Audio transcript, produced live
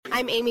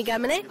I'm Amy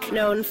Guminick,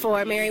 known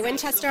for Mary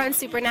Winchester on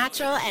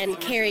Supernatural and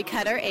Carrie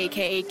Cutter,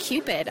 aka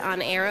Cupid,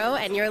 on Arrow,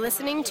 and you're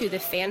listening to the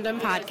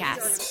Fandom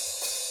Podcast.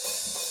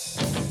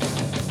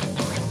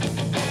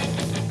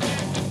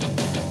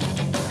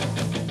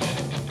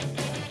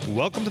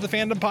 Welcome to the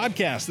Fandom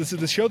Podcast. This is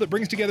the show that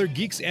brings together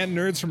geeks and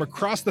nerds from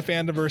across the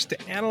fandomverse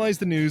to analyze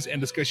the news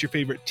and discuss your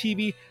favorite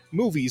TV,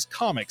 movies,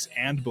 comics,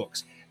 and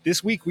books.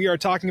 This week we are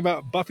talking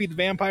about Buffy the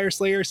Vampire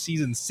Slayer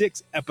Season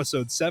 6,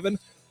 Episode 7,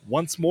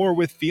 Once More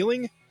with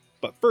Feeling.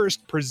 But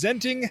first,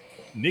 presenting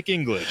Nick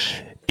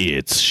English.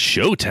 It's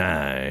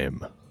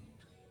showtime.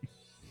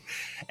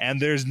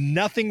 And there's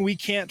nothing we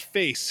can't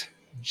face,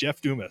 Jeff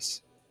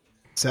Dumas.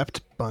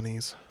 Except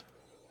bunnies.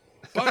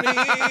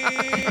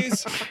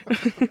 Bunnies!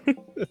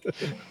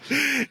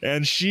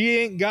 And she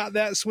ain't got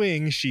that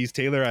swing. She's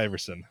Taylor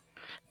Iverson.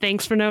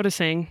 Thanks for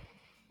noticing.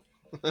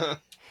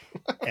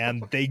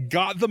 And they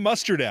got the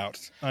mustard out.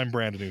 I'm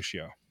Brandon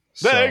Ushio.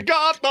 They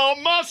got the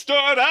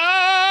mustard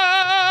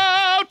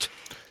out!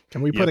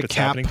 Can we put a it's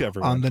cap happening to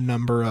everyone. on the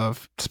number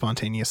of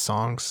spontaneous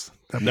songs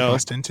that we No.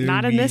 bust into?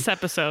 Not in this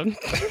episode.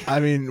 I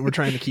mean, we're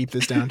trying to keep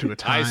this down to a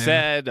time. I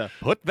said,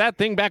 put that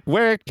thing back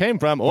where it came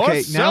from, or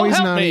okay, so now he's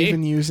help not me.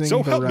 even using So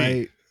the help me.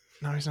 right.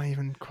 Now he's not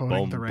even quoting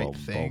Bum, the right bum,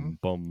 thing.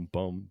 bum,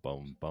 bum,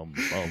 bum, bum,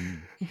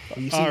 bum.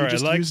 You see, All you right,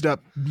 just like- used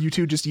up. You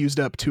two just used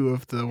up two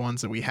of the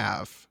ones that we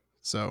have.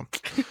 So,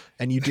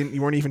 and you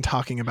weren't even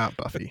talking about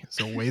Buffy.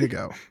 So, way to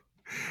go.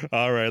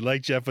 All right,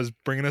 like Jeff was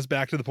bringing us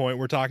back to the point,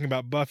 we're talking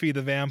about Buffy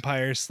the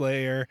Vampire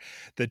Slayer,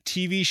 the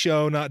TV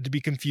show, not to be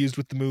confused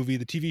with the movie.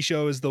 The TV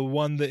show is the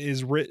one that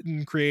is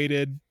written,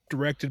 created,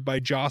 directed by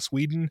Joss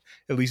Whedon.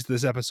 At least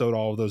this episode,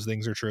 all of those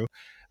things are true.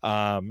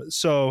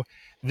 So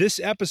this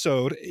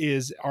episode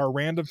is our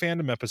random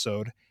fandom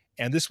episode,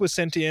 and this was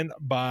sent in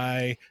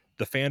by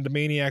the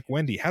Fandomaniac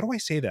Wendy. How do I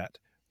say that?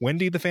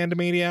 Wendy the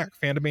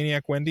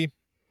Fandomaniac Wendy?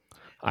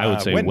 I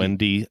would say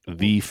Wendy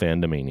the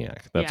Fandomaniac.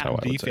 That's Yeah. how I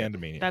The would say it.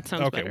 Fandomaniac. That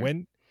sounds okay,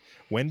 better.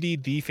 Wendy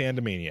the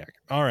Fandomaniac.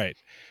 All right.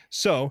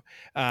 So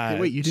Hey,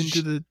 wait, you didn't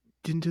do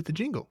the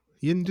jingle.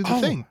 You didn't do the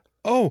thing.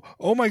 Oh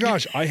my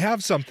gosh, I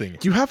have something.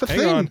 You have a Hang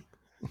thing. on.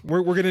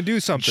 We're gonna do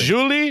something.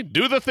 Julie,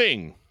 do the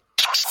thing.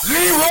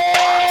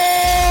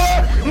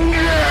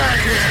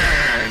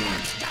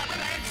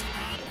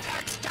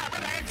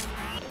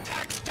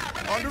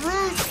 On the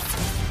roof!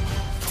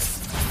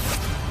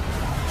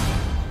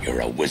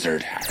 You're a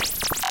wizard, Harry.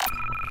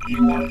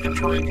 You are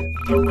entering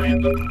the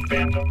random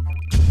fandom.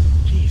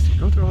 Jeez, you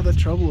go through all the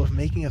trouble of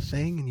making a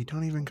thing and you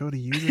don't even go to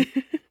use it.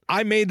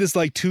 I made this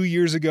like 2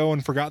 years ago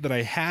and forgot that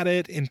I had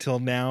it until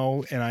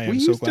now, and I am We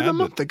so used glad. it a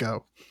month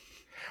ago.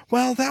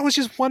 Well, that was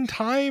just one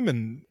time,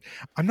 and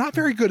I'm not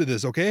very good at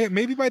this. Okay,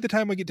 maybe by the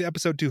time we get to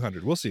episode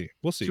 200, we'll see.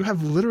 You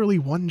have literally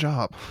one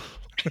job.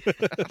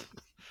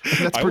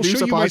 That's I will produce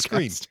show a you my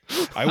podcast.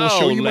 screen. I will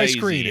show you my lazy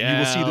screen, and you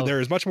will see that owl. there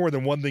is much more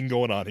than one thing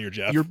going on here,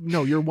 Jeff.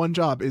 Your one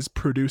job is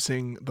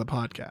producing the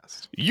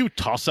podcast. You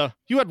tosser.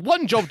 You had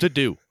one job to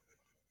do.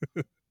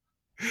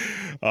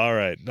 All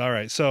right.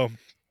 So,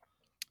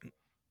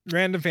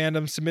 random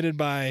fandom submitted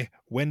by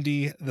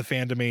Wendy the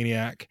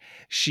Fandomaniac.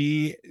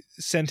 She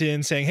sent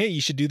in saying, hey,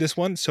 you should do this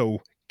one.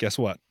 So guess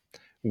what?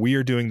 We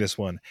are doing this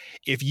one.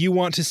 If you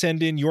want to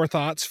send in your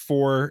thoughts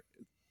for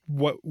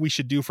what we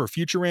should do for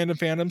future random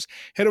fandoms,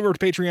 head over to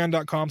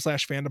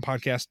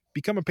patreon.com/fandompodcast,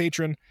 become a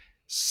patron,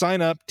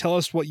 sign up, tell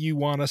us what you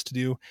want us to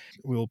do.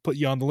 We'll put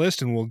you on the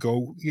list and we'll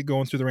get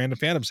going through the random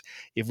fandoms.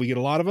 If we get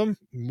a lot of them,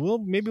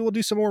 maybe we'll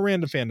do some more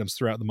random fandoms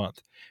throughout the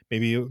month.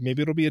 Maybe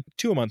it'll be a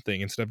 2-a-month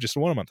thing instead of just a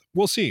 1-a-month.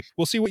 We'll see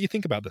what you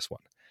think about this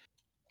one.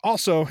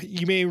 Also,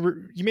 you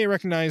may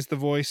recognize the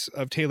voice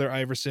of Taylor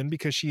Iverson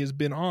because she has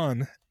been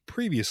on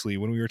previously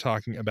when we were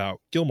talking about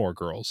Gilmore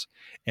Girls,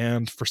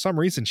 and for some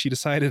reason she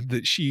decided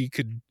that she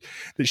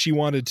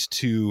wanted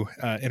to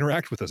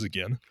interact with us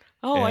again.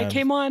 Oh, And-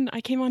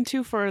 I came on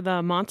too for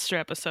the monster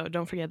episode.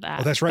 Don't forget that.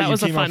 Oh, that's right. That You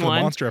was a came on fun for the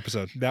one. monster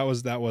episode. That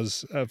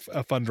was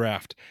a fun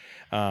draft.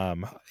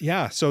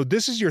 Yeah. So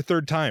this is your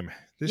third time.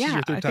 This is Yeah,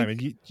 your third I time.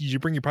 think- And you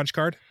bring your punch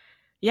card?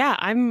 Yeah,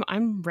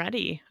 I'm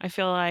ready. I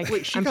feel like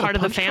Wait, she I'm got a part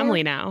of the punch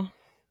family card?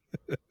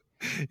 now.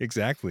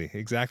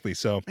 Exactly.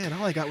 So Man,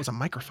 all I got was a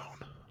microphone.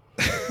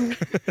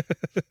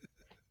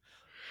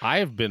 I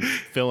have been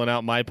filling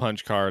out my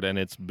punch card, and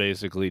it's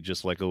basically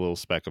just like a little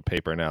speck of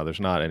paper now.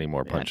 There's not any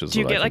more punches. Do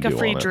you that I get can like a do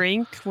free on it.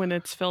 drink when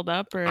it's filled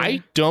up? Or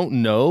I don't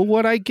know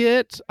what I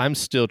get. I'm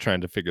still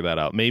trying to figure that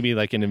out. Maybe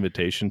like an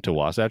invitation to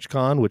Wasatch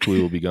Con, which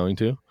we will be going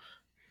to.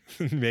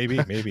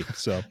 maybe.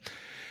 So,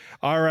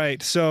 all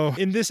right. So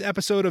in this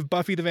episode of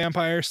Buffy the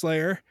Vampire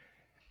Slayer,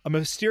 a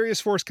mysterious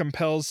force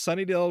compels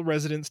Sunnydale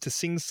residents to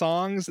sing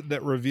songs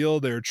that reveal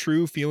their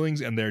true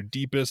feelings and their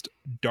deepest,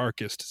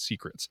 darkest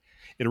secrets.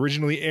 It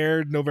originally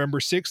aired November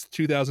 6th,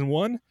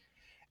 2001.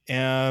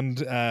 And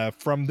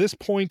from this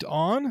point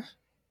on,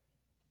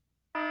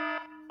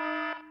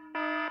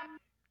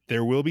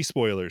 there will be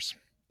spoilers.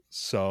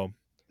 So,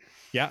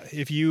 yeah,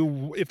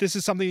 if this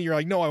is something that you're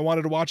like, no, I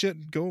wanted to watch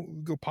it, go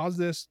pause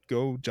this,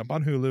 go jump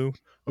on Hulu,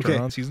 Okay,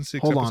 turn on season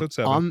 6, hold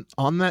episode on. 7.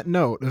 On that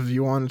note, if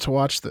you wanted to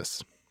watch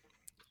this,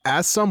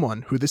 as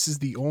someone who this is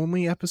the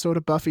only episode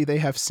of Buffy they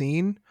have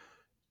seen,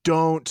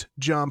 don't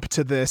jump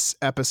to this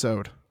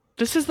episode.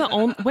 This is the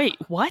only. Wait,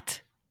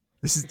 what?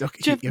 This is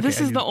okay. Jeff, okay, this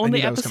I is knew- the I only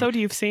knew that was coming. episode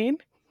you've seen?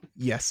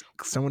 Yes,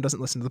 someone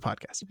doesn't listen to the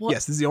podcast. What?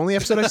 Yes, this is the only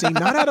episode I've seen.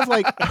 Not out of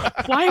like,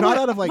 Why not would-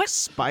 out of like what?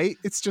 spite.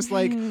 It's just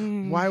like,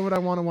 why would I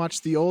want to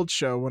watch the old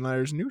show when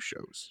there's new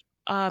shows?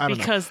 I don't know.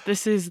 Because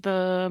this is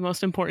the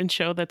most important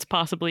show that's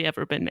possibly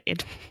ever been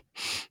made.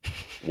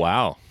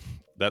 Wow.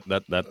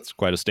 That's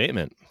quite a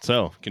statement.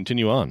 So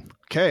continue on.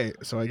 Okay,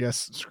 so I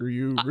guess screw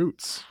you,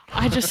 Roots.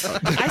 I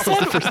said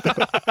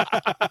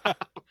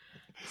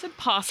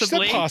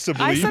possibly. She said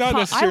possibly, I said not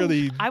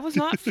necessarily. I was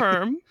not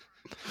firm.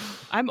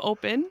 I'm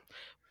open,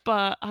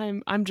 but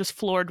I'm just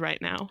floored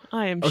right now.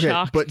 I am Okay,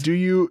 shocked. but do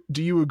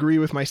you agree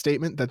with my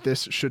statement that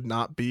this should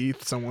not be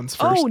someone's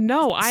first? Oh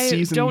no, I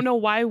season? don't know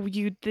why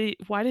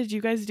why did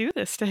you guys do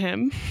this to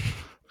him?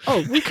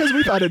 Oh, because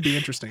we thought it'd be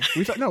interesting.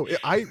 We thought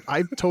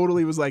I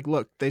totally was like,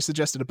 look, they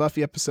suggested a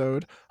Buffy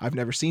episode. I've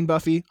never seen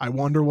Buffy. I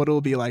wonder what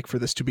it'll be like for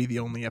this to be the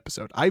only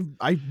episode. I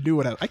knew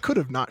what I could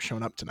have not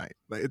shown up tonight.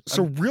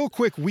 So real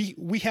quick,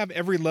 we have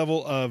every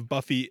level of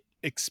Buffy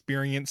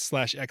experience /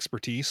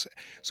 expertise.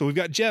 So we've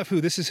got Jeff, who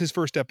this is his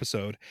first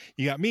episode.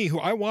 You got me, who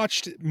I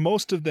watched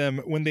most of them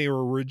when they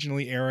were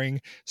originally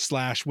airing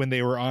 / when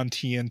they were on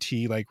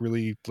TNT, like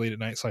really late at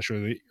night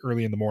 /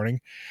 early in the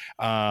morning.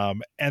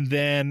 And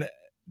then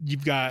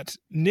you've got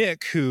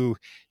Nick, who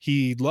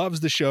he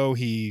loves the show.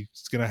 He's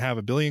going to have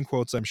a billion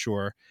quotes, I'm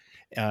sure.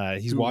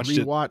 He's watched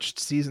it. Rewatched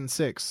season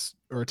 6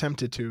 or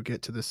attempted to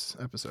get to this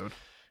episode.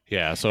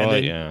 Yeah. So And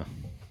then- yeah.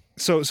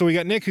 So we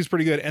got Nick, who's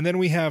pretty good, and then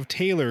we have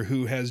Taylor,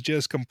 who has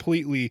just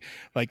completely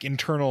like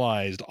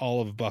internalized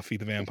all of Buffy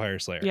the Vampire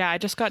Slayer. Yeah, I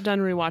just got done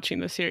rewatching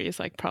the series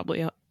like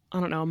probably I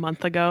don't know, a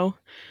month ago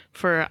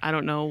for I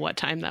don't know what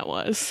time that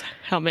was,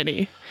 how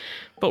many.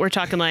 But we're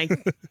talking like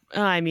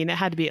I mean, it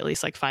had to be at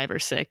least like 5 or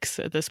 6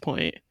 at this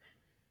point.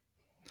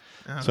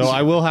 So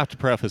I will have to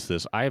preface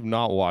this. I have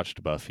not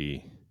watched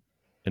Buffy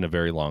in a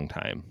very long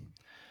time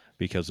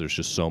because there's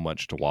just so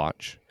much to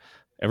watch.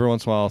 Every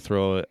once in a while, I'll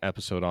throw an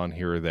episode on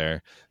here or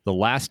there. The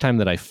last time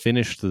that I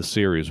finished the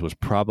series was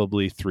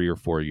probably 3 or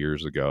 4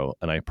 years ago,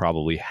 and I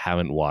probably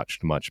haven't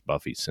watched much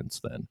Buffy since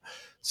then.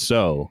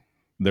 So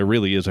there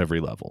really is every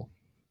level.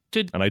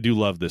 And I do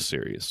love this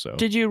series. So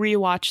Did you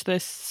rewatch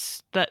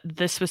this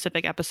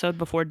specific episode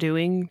before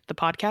doing the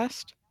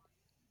podcast?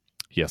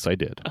 yes, I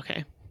did.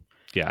 Okay.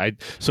 Yeah,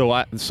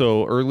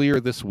 so earlier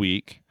this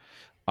week,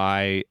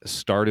 I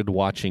started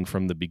watching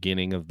from the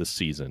beginning of the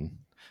season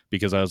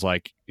because I was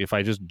like, if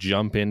I just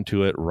jump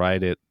into it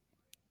right at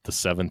the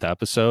 7th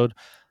episode,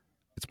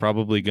 it's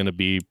probably going to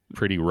be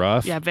pretty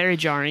rough. Yeah, very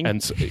jarring.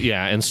 And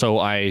so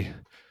I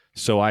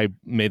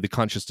made the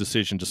conscious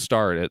decision to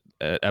start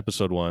at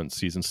episode 1,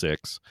 season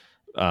 6,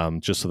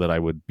 just so that I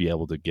would be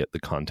able to get the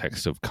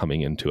context of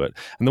coming into it.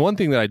 And the one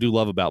thing that I do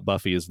love about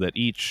Buffy is that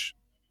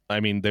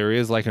there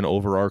is like an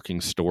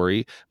overarching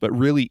story, but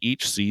really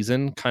each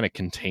season kind of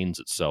contains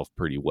itself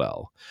pretty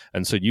well.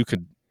 And so you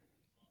could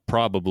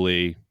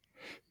probably,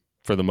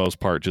 for the most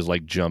part, just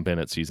like jump in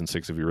at season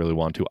 6 if you really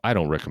want to. I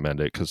don't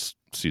recommend it because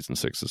season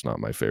 6 is not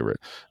my favorite,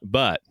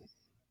 but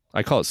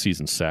I call it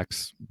season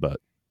 6, but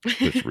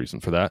there's a reason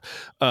for that.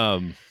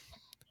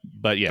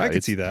 But yeah, I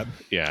could see that.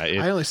 Yeah.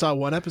 I only saw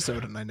one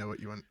episode and I know what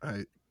you want.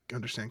 I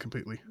understand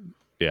completely.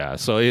 Yeah.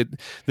 So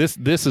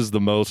this is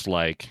the most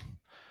like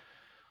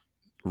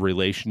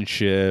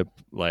relationship,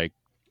 like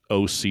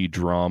OC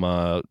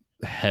drama,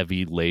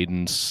 heavy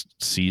laden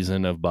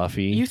season of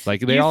Buffy.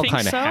 Like they all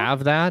kind of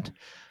have that.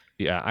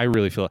 Yeah, I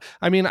really feel.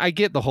 I mean, I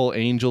get the whole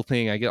angel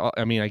thing. I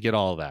get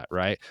all of that,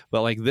 right?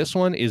 But like this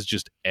one is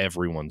just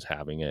everyone's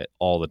having it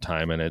all the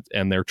time,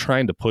 and they're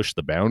trying to push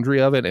the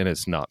boundary of it, and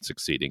it's not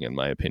succeeding, in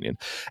my opinion.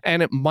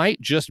 And it might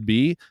just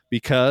be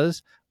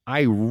because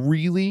I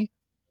really,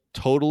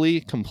 totally,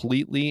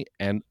 completely,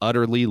 and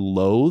utterly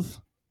loathe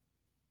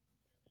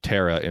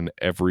Tara in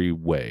every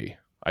way.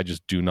 I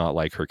just do not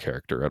like her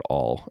character at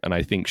all. And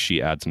I think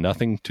she adds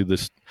nothing to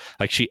this.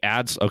 Like she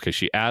adds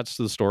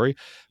to the story,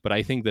 but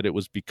I think that it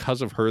was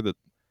because of her that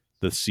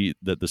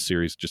the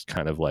series just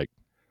kind of like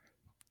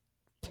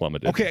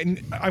plummeted. Okay,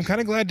 and I'm kind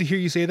of glad to hear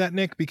you say that,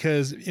 Nick,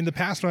 because in the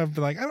past when I've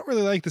been like, I don't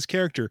really like this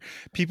character,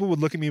 people would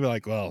look at me and be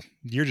like, well,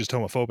 you're just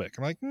homophobic.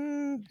 I'm like,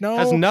 no. It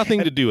has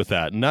nothing to do with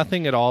that.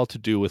 Nothing at all to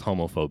do with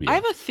homophobia. I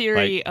have a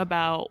theory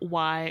about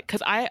why,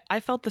 because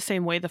I felt the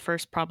same way the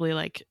first probably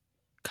like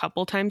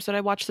couple times that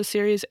I watched the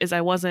series. Is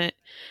I wasn't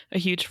a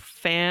huge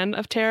fan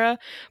of Tara,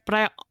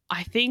 but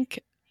I think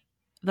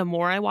the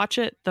more I watch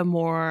it, the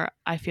more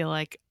I feel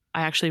like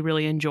I actually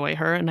really enjoy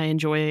her, and I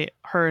enjoy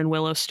her and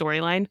Willow's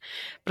storyline.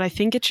 But I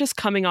think it's just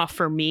coming off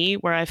for me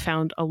where I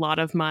found a lot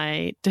of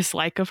my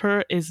dislike of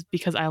her is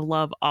because I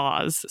love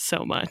Oz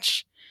so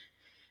much,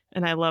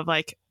 and I love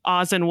like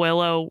Oz and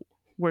Willow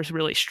were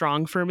really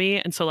strong for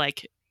me, and so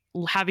like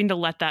having to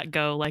let that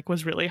go like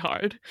was really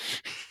hard.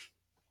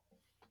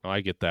 Oh,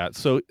 I get that.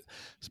 So,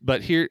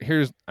 but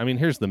here's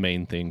the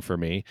main thing for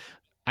me.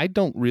 I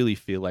don't really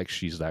feel like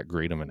she's that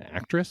great of an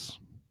actress.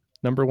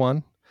 Number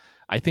one,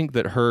 I think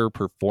that her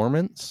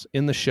performance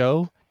in the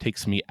show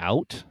takes me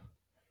out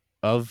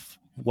of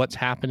what's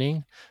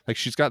happening. Like,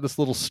 she's got this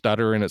little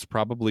stutter, and it's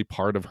probably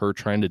part of her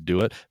trying to do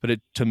it. But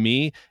to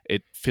me,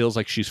 it feels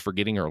like she's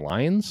forgetting her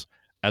lines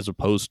as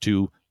opposed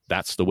to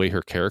that's the way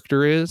her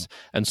character is.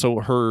 And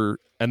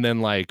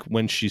then like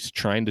when she's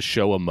trying to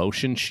show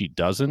emotion, she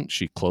doesn't.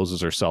 She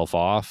closes herself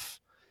off.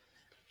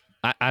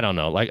 I don't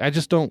know. Like, I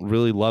just don't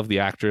really love the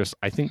actress.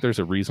 I think there's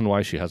a reason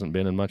why she hasn't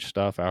been in much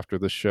stuff after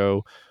this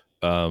show.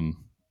 I'm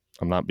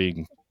not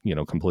being,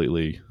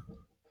 completely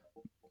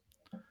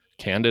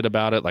candid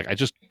about it. Like, I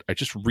just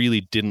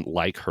really didn't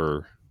like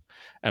her.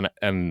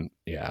 And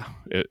yeah,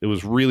 it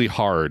was really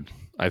hard.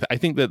 I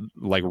think that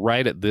like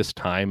right at this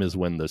time is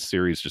when the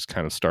series just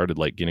kind of started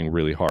like getting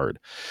really hard.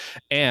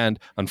 And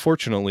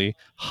unfortunately,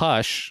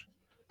 Hush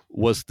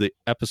was the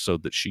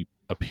episode that she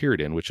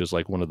appeared in, which is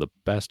like one of the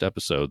best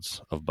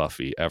episodes of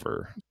Buffy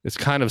ever. It's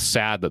kind of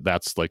sad that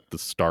that's like the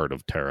start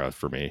of Tara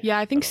for me. Yeah,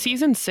 I think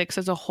season 6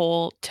 as a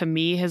whole, to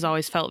me, has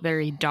always felt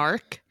very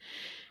dark.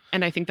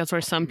 And I think that's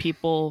where some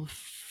people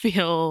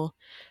feel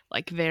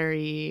like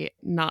very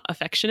not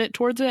affectionate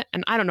towards it.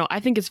 And I don't know. I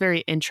think it's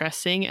very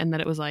interesting, and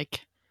that it was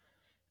like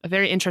a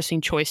very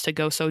interesting choice to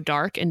go so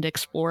dark and to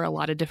explore a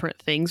lot of different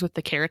things with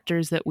the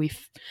characters that we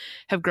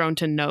have grown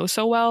to know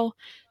so well.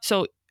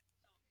 So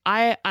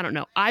I don't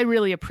know. I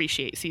really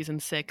appreciate season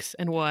 6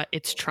 and what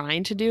it's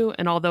trying to do.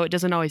 And although it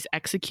doesn't always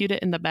execute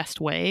it in the best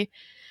way,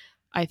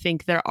 I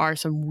think there are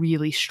some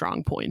really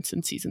strong points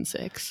in season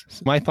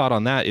 6. My thought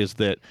on that is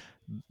that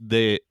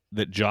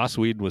Joss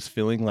Whedon was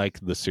feeling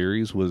like the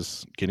series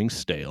was getting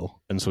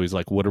stale. And so he's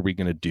like, what are we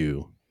going to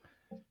do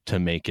to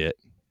make it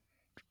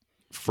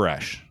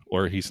fresh?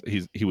 Or he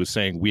was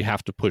saying we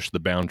have to push the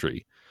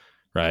boundary,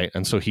 right?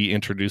 And so he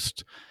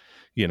introduced,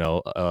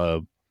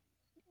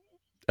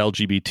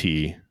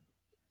 LGBT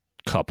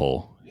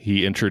couple.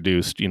 He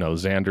introduced,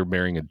 Xander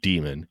marrying a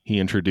demon. He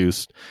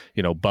introduced,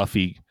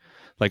 Buffy,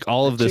 like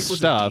all of this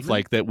stuff,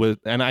 like that was,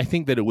 and I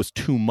think that it was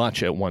too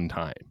much at one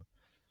time.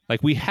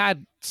 Like, we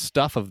had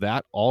stuff of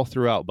that all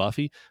throughout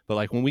Buffy, but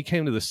like when we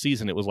came to the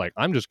season, it was like,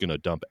 I'm just going to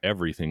dump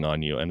everything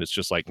on you. And it's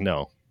just like,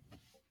 no.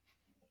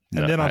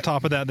 And then on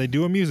top of that, they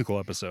do a musical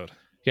episode.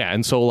 Yeah.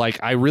 And so like,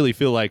 I really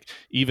feel like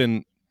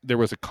even there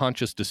was a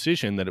conscious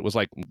decision that it was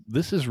like,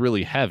 this is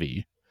really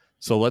heavy.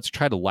 So let's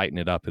try to lighten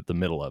it up at the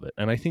middle of it.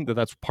 And I think that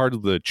that's part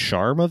of the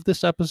charm of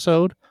this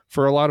episode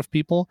for a lot of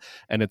people.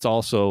 And it's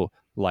also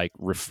like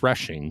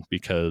refreshing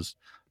because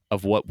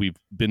of what we've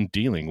been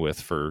dealing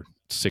with for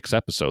 6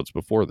 episodes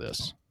before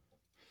this.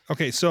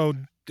 Okay. So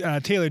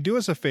Taylor, do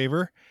us a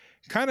favor.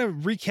 Kind of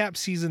recap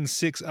season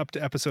 6 up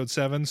to episode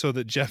 7 so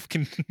that Jeff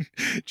can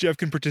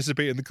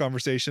participate in the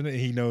conversation and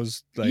he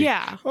knows like,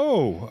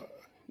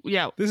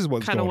 this is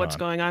what's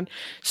going on.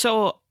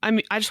 So I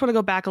just want to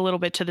go back a little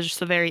bit to just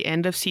the very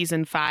end of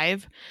season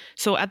 5.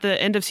 So at the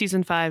end of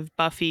season 5,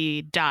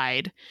 Buffy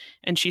died,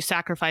 and she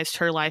sacrificed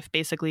her life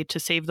basically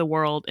to save the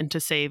world and to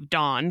save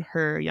Dawn,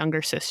 her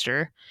younger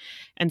sister.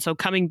 And so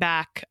coming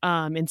back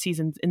in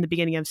the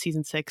beginning of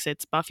season 6,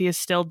 it's Buffy is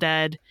still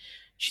dead.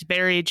 She's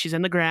buried. She's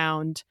in the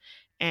ground.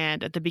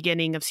 And at the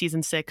beginning of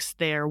season 6,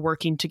 they're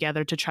working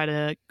together to try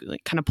to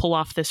kind of pull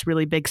off this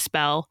really big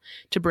spell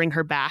to bring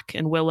her back.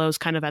 And Willow's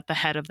kind of at the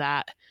head of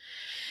that.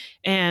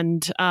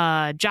 And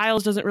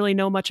Giles doesn't really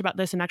know much about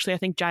this. And actually, I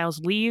think Giles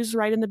leaves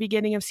right in the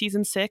beginning of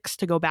season 6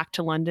 to go back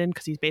to London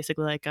because he's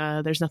basically like,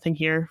 there's nothing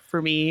here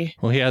for me.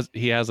 Well,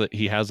 he has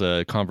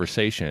a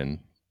conversation,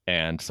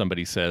 and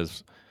somebody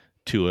says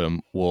to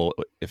him, well,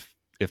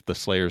 if the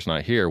Slayer's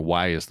not here,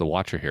 why is the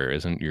Watcher here?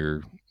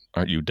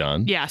 Aren't you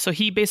done? Yeah, so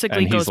he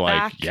basically goes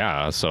back.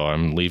 Yeah, so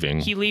I'm leaving.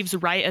 He leaves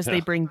right as they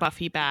bring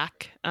Buffy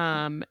back.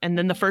 And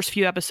then the first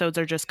few episodes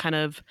are just kind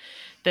of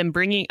them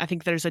bringing, I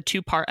think there's a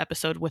 2-part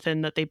episode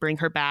within that they bring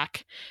her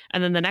back.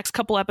 And then the next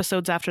couple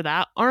episodes after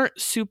that aren't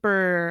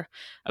super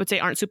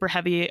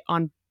heavy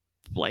on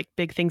like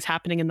big things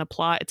happening in the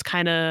plot. It's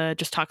kind of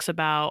just talks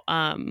about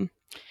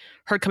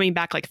her coming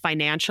back like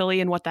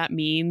financially and what that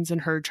means,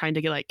 and her trying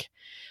to get like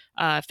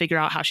figure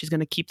out how she's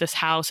going to keep this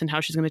house and how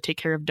she's going to take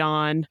care of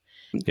Dawn.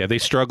 Yeah, they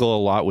struggle a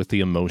lot with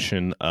the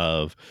emotion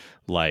of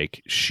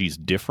like she's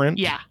different.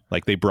 Yeah,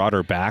 like they brought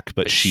her back,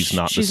 but she's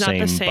not the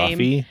same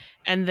Buffy.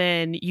 And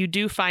then you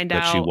do find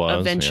out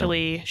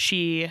eventually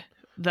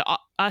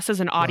us as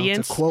an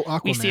audience,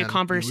 we see a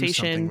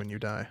conversation when you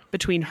die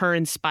between her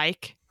and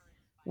Spike,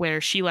 where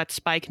she lets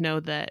Spike know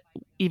that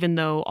even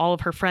though all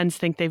of her friends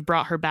think they've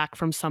brought her back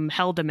from some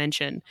hell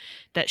dimension,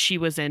 that she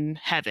was in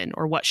heaven,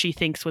 or what she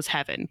thinks was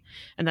heaven,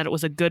 and that it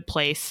was a good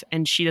place,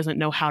 and she doesn't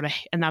know how to,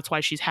 and that's why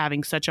she's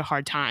having such a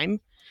hard time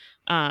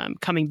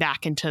coming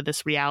back into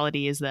this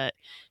reality, is that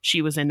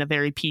she was in a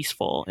very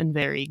peaceful and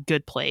very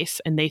good place,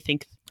 and they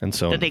think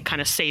that they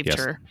kind of saved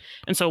her.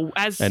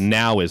 And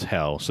now is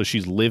hell. So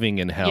she's living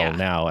in hell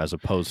now, as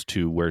opposed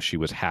to where she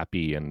was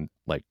happy and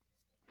like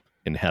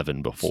in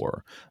heaven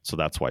before. So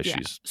that's why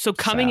she's so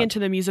coming sad. Into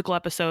the musical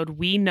episode,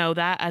 we know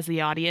that as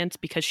the audience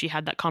because she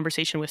had that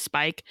conversation with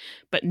Spike,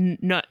 but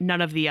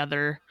none of the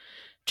other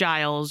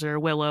Giles or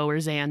Willow or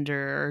Xander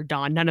or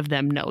Dawn, none of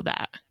them know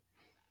that.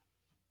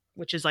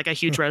 which is like a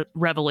huge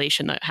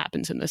revelation that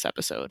happens in this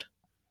episode.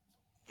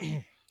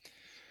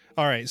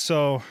 All right,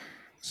 so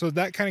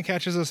that kind of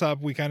catches us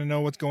up. We kind of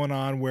know what's going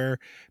on, where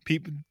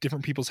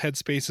different people's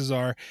headspaces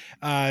are.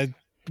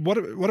 What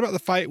about the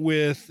fight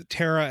with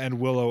Tara and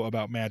Willow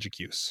about magic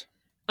use?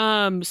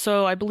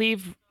 So I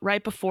believe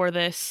right before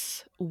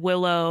this,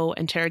 Willow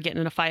and Tara get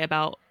in a fight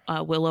about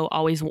Willow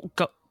always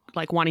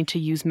wanting to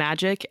use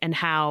magic, and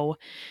how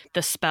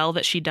the spell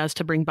that she does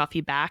to bring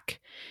Buffy back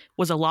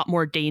was a lot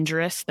more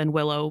dangerous than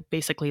Willow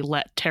basically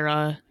let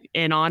Tara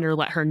in on or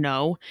let her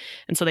know.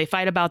 And so they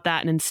fight about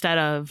that. And instead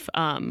of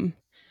them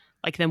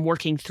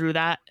working through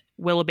that,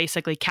 Willow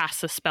basically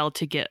casts a spell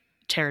to get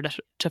Tara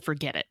to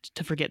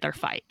forget their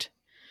fight.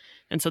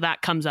 And so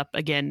that comes up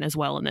again as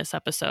well in this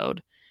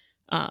episode.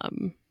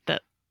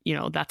 That,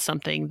 that's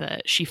something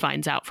that she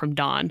finds out from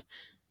Dawn.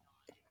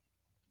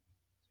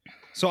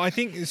 So I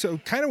think,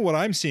 kind of what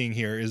I'm seeing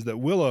here is that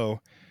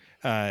Willow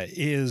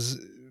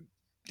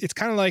it's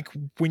kind of like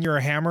when you're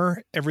a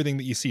hammer, everything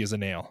that you see is a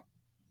nail.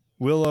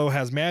 Willow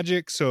has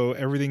magic, so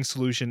everything's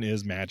solution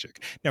is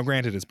magic. Now,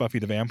 granted, it's Buffy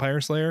the Vampire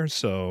Slayer,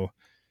 so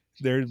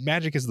their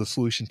magic is the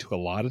solution to a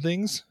lot of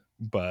things,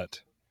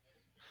 but...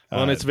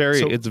 Well, and it's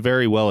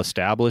very well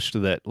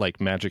established that like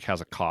magic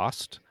has a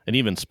cost. And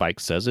even Spike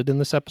says it in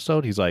this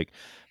episode. He's like,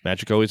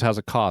 magic always has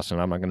a cost,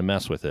 and I'm not going to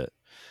mess with it.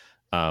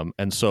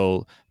 And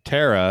so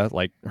Tara,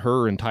 like,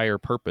 her entire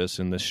purpose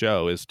in this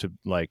show is to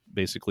like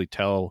basically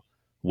tell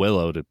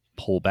Willow to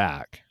pull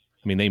back.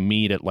 I mean, they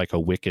meet at like a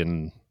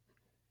Wiccan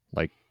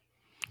like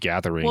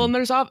gathering. Well, and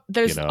there's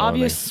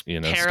obvious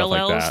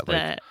parallels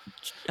that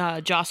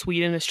Joss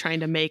Whedon is trying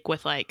to make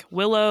with like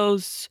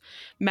Willow's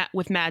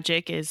with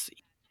magic is,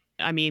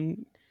 I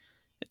mean,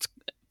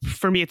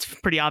 for me, it's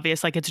pretty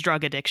obvious. Like, it's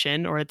drug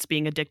addiction, or it's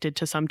being addicted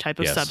to some type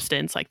of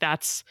substance. Like,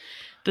 that's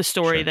the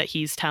story that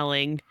he's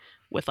telling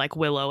with like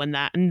Willow and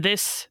that. And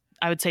this,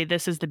 I would say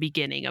this is the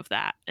beginning of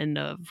that, and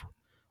of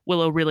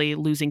Willow really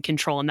losing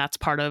control. And that's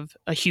part of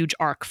a huge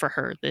arc for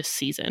her this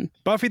season.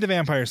 Buffy the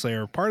Vampire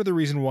Slayer, part of the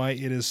reason why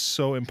it is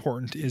so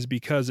important is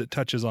because it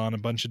touches on a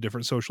bunch of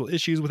different social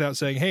issues without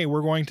saying, hey,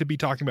 we're going to be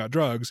talking about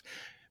drugs.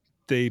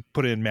 They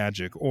put in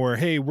magic. Or,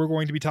 hey, we're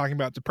going to be talking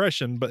about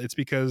depression, but it's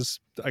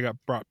because I got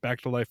brought back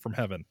to life from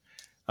heaven.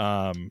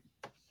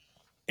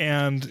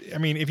 And I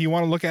mean, if you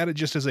want to look at it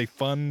just as a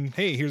fun,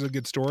 hey, here's a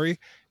good story,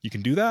 you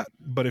can do that.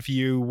 But if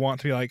you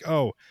want to be like,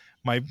 oh,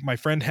 my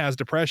friend has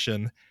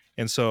depression,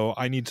 and so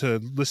I need to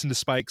listen to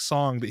Spike's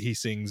song that he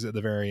sings at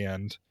the very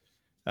end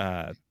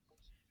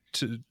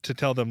to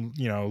tell them,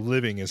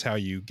 living is how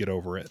you get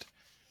over it.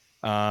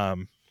 All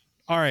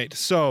right.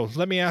 So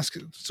let me ask.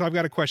 So I've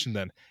got a question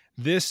then.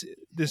 This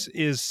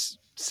is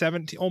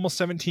almost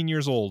 17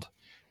 years old.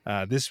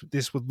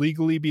 This would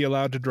legally be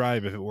allowed to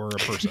drive if it were a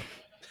person.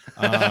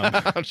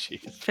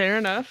 Fair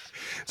enough.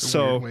 It's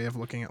a weird way of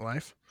looking at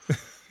life.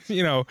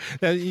 You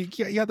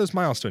got those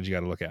milestones you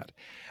got to look at.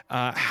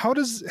 How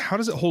does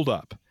it hold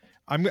up?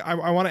 I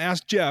want to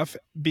ask Jeff,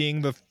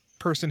 being the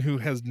person who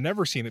has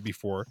never seen it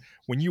before.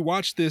 When you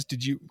watch this,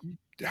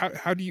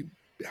 how do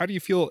you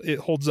feel it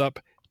holds up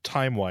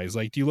time wise?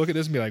 Like, do you look at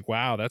this and be like,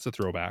 wow, that's a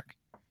throwback?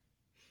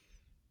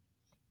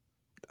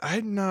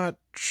 I'm not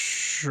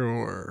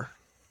sure.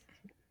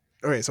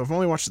 Okay, so I've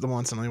only watched it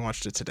once and only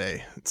watched it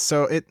today.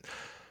 So it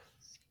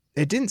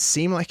didn't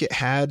seem like it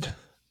had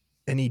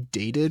any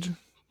dated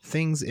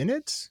things in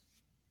it.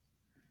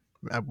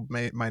 I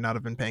might not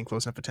have been paying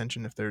close enough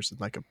attention if there's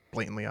like a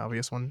blatantly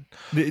obvious one.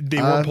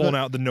 They weren't pulling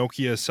out the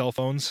Nokia cell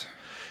phones.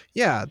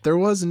 Yeah, there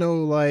was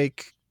no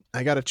like,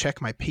 I got to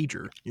check my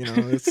pager.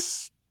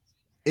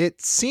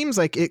 It seems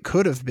like it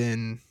could have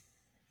been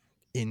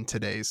in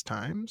today's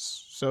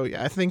times. So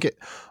yeah, I think it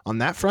on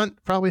that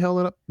front probably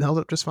held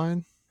up just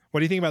fine.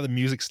 What do you think about the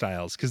music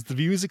styles? Because the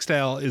music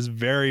style is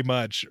very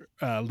much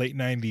late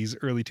 90s,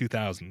 early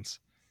 2000s.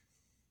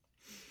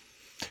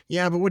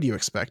 Yeah, but what do you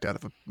expect out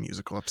of a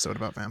musical episode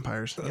about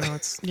vampires?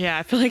 Yeah,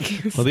 I feel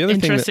like it's an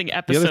interesting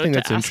episode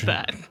to ask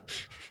that.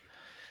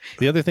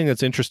 The other thing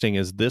that's interesting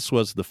is this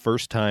was the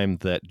first time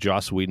that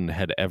Joss Whedon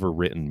had ever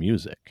written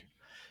music.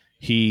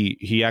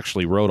 He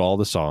actually wrote all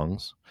the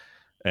songs,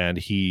 and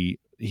he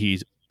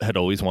had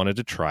always wanted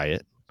to try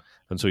it,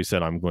 and so he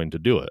said, I'm going to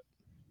do it.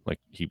 Like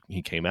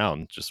he came out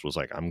and just was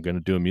like, I'm going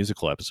to do a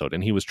musical episode.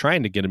 And he was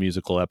trying to get a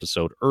musical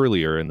episode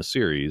earlier in the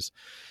series,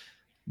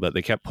 but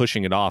they kept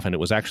pushing it off. And it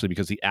was actually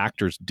because the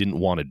actors didn't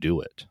want to do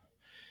it.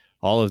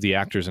 All of the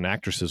actors and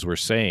actresses were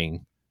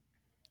saying,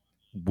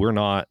 we're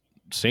not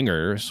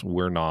singers.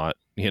 We're not,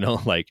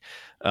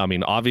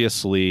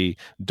 obviously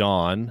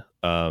Dawn,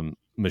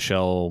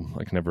 Michelle,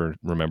 I can never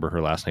remember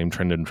her last name,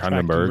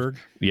 Trachtenberg.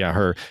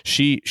 Yeah,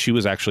 she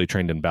was actually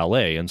trained in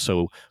ballet. And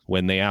so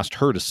when they asked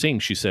her to sing,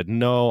 she said,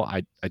 no,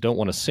 I don't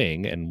want to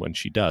sing. And when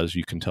she does,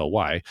 you can tell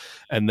why.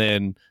 And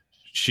then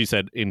she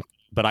said,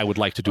 but I would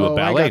like to do a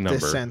ballet number. I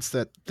got this sense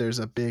that there's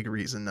a big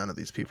reason none of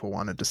these people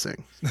wanted to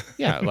sing.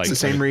 Yeah. It's the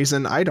same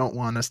reason I don't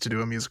want us to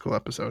do a musical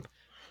episode.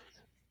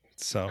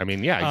 So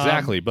yeah,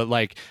 exactly. But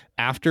like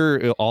after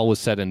it all was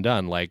said and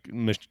done, like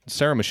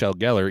Sarah Michelle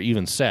Gellar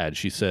even said,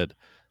 she said,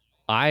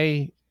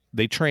 I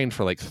they trained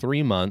for like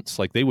 3 months.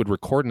 Like they would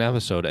record an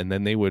episode and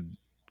then they would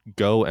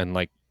go and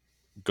like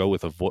go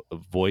with a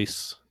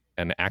voice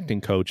and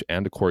acting coach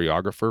and a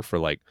choreographer for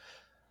like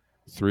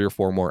 3 or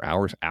 4 more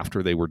hours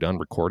after they were done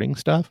recording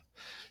stuff.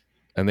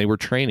 And they were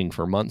training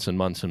for months and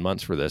months and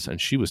months for this.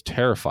 And she was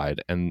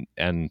terrified. And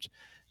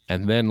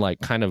then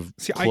like kind of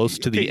close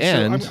to the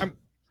end, I'm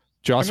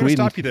going to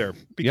stop you there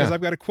because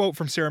I've got a quote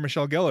from Sarah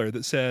Michelle Gellar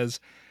that says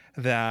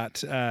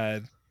that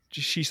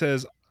she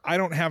says, I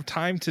don't have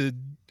time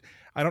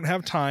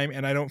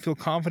and I don't feel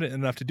confident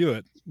enough to do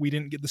it. We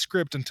didn't get the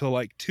script until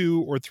like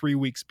 2 or 3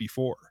 weeks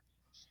before,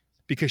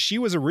 because she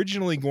was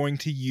originally going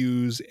to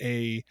use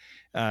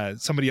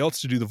somebody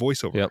else to do the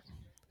voiceover. Yep.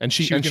 And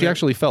she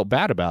actually felt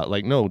bad about it.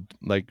 Like, no,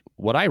 like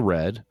what I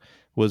read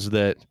was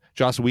that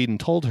Joss Whedon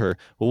told her,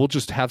 well, we'll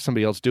just have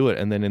somebody else do it.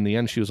 And then in the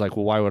end, she was like,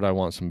 well, why would I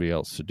want somebody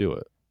else to do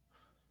it?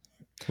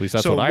 At least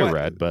that's what I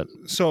read. But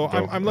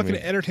I'm looking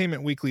at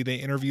Entertainment Weekly. They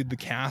interviewed the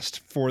cast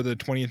for the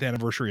 20th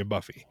anniversary of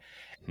Buffy.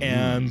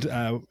 And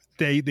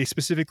they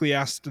specifically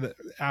asked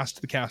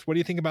the cast, what do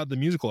you think about the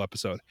musical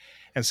episode?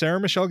 And Sarah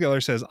Michelle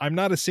Gellar says, I'm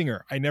not a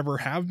singer. I never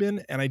have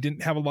been, and I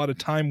didn't have a lot of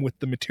time with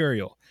the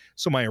material.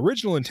 So my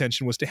original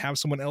intention was to have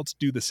someone else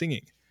do the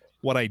singing.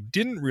 What I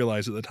didn't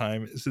realize at the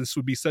time is this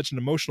would be such an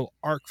emotional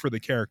arc for the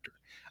character.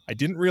 I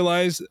didn't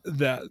realize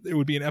that it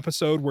would be an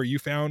episode where you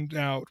found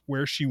out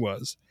where she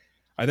was.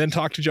 I then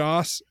talked to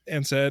Joss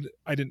and said,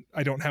 I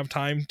don't have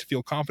time to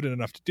feel confident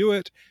enough to do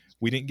it.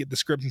 We didn't get the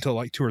script until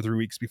like 2 or 3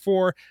 weeks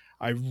before.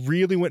 I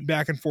really went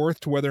back and forth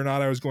to whether or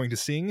not I was going to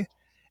sing.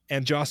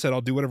 And Joss said,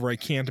 I'll do whatever I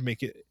can to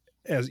make it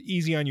as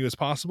easy on you as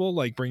possible,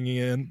 like bringing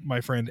in my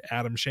friend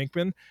Adam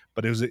Shankman,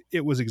 but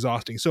it was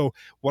exhausting. So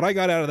what I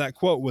got out of that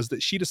quote was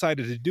that she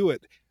decided to do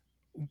it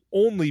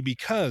only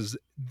because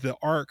the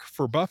arc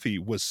for Buffy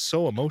was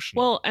so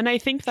emotional. Well, and I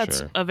think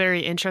that's a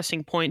very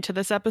interesting point to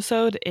this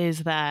episode,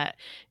 is that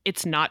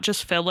it's not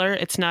just filler.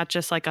 It's not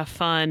just like a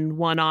fun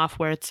one-off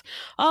where it's,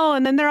 oh,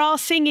 and then they're all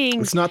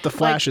singing. It's not the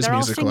Flash's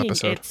musical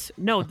episode.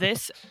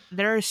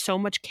 There is so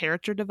much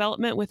character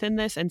development within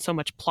this and so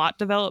much plot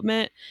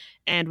development,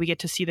 and we get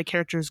to see the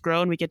characters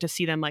grow and we get to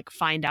see them like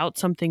find out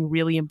something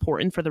really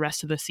important for the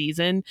rest of the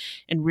season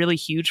and really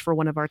huge for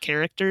one of our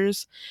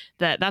characters.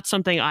 That's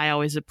something I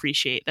always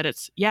appreciate, that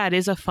it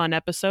is a fun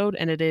episode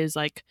and it is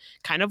like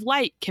kind of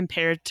light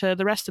compared to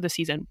the rest of the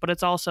season, but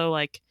it's also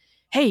like,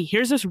 hey,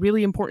 here's this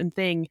really important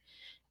thing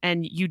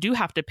and you do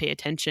have to pay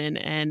attention.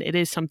 And it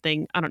is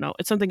something, I don't know,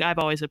 it's something I've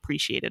always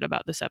appreciated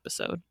about this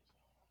episode.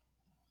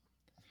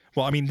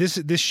 Well, I mean, this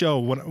show,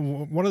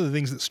 one of the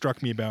things that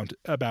struck me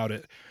about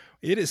it,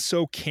 it is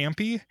so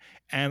campy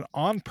and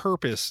on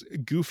purpose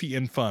goofy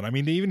and fun. I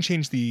mean, they even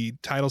changed the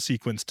title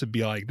sequence to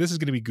be like, this is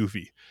going to be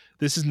goofy.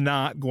 This is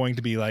not going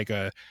to be like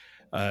a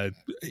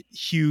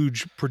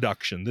huge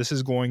production. This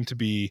is going to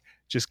be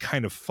just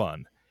kind of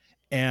fun.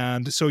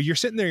 And so you're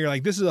sitting there, you're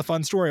like, this is a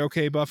fun story.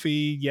 Okay,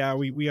 Buffy, yeah,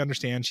 we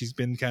understand she's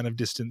been kind of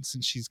distant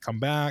since she's come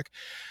back.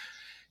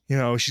 You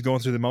know, she's going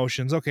through the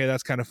motions. Okay,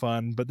 that's kind of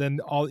fun. But then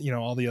all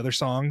the other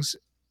songs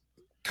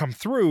come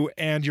through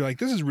and you're like,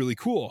 this is really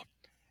cool.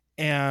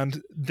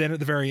 And then at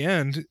the very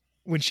end,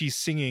 when she's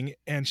singing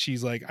and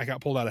she's like, I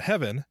got pulled out of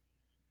heaven.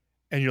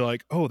 And you're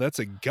like, oh, that's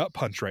a gut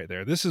punch right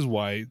there. This is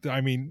why, I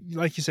mean,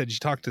 like you said, you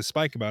talked to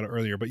Spike about it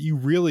earlier, but you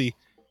really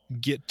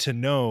get to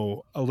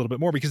know a little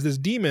bit more because this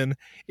demon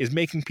is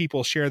making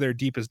people share their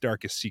deepest,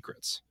 darkest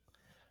secrets.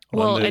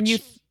 Well, and you...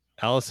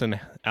 Allison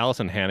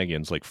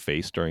Hannigan's like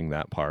face during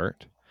that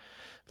part,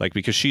 like,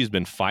 because she's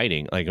been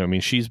fighting, like, I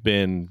mean, she's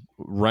been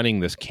running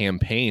this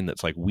campaign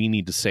that's like, we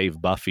need to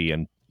save Buffy,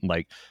 and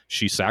like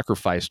she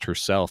sacrificed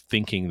herself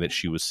thinking that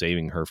she was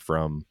saving her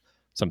from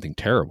something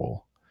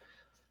terrible.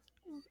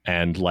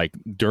 And like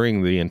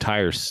during the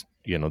entire,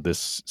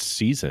 this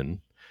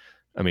season,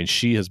 I mean,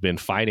 she has been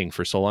fighting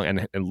for so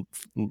long and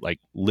like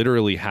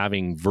literally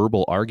having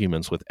verbal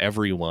arguments with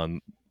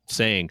everyone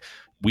saying,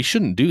 we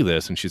shouldn't do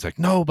this. And she's like,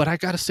 no, but I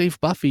got to save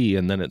Buffy.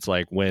 And then it's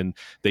like when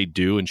they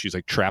do, and she's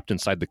like trapped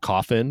inside the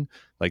coffin,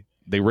 like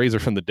they raise her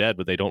from the dead,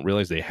 but they don't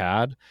realize they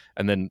had.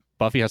 And then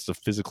Buffy has to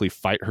physically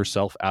fight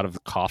herself out of the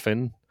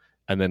coffin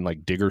and then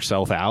like dig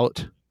herself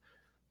out,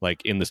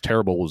 like in this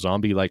terrible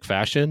zombie-like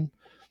fashion.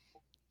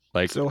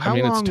 Like, so how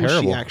long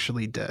was she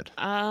actually dead?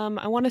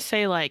 I want to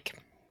say like,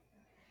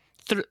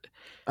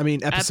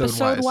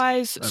 episode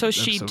wise. So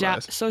she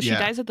dies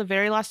at the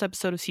very last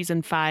episode of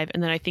season 5,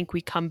 and then I think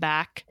we come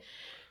back.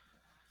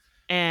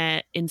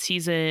 And in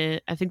season,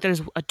 I think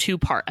there's a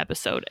 2-part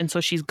episode, and so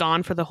she's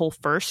gone for the whole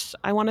first.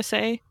 I want to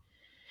say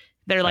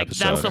they're like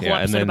that's the whole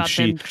episode about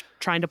them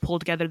trying to pull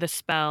together the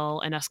spell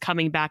and us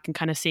coming back and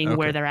kind of seeing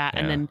where they're at.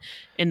 Yeah. And then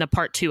in the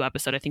part 2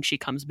 episode, I think she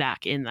comes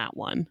back in that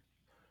one.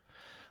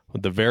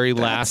 The very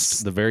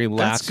last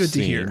that's good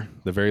to hear.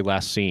 The very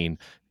last scene,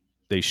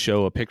 they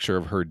show a picture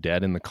of her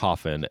dead in the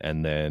coffin,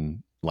 and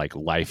then like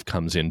life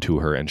comes into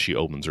her and she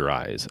opens her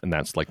eyes, and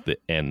that's like the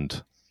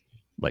end,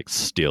 like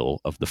still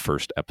of the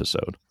first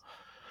episode.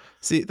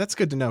 See, that's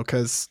good to know,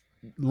 because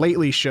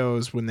lately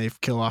shows, when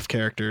they've kill off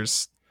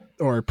characters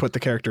or put the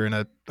character in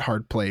a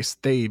hard place,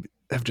 they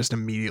have just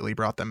immediately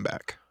brought them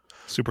back.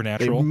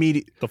 Supernatural,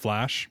 The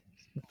Flash,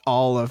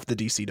 all of the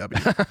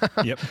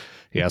DCW. Yep.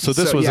 Yeah. So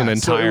this was an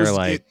entire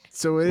it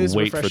is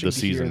wait for the to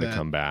season to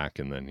come back,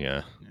 and then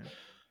it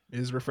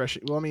is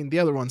refreshing. Well, I mean, the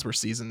other ones were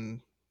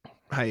season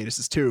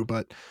hiatuses too,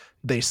 but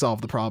they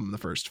solved the problem in the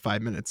first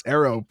 5 minutes.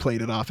 Arrow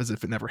played it off as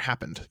if it never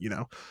happened,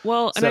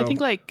 Well, and I think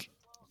like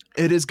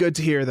it is good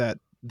to hear that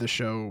the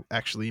show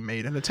actually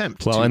made an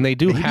attempt. Well, and they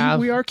do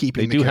have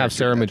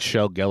Sarah dead.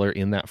 Michelle Gellar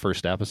in that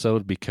first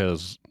episode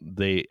because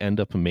they end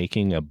up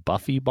making a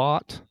Buffy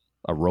bot,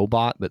 a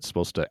robot that's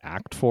supposed to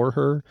act for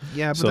her,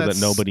 so that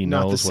nobody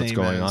knows what's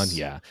going on.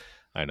 Yeah,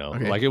 I know.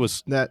 Okay. Like it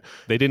was that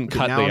they didn't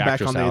cut now the I'm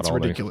actress back on out. the It's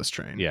Ridiculous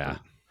train. Yeah,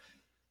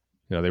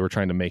 they were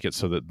trying to make it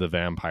so that the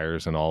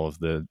vampires and all of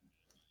the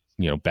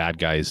bad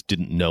guys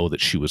didn't know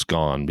that she was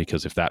gone,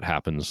 because if that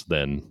happens,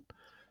 then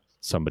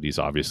somebody's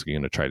obviously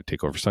going to try to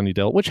take over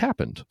Sunnydale, which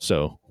happened.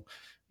 So,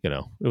 it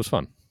was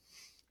fun.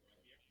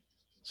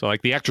 So,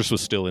 like, the actress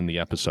was still in the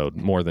episode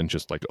more than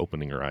just like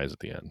opening her eyes at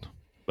the end.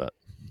 But,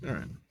 all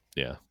right,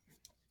 yeah,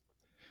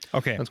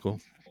 okay, that's cool.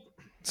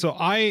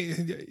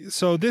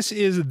 So this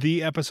is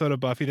the episode of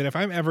Buffy that if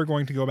I'm ever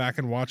going to go back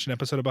and watch an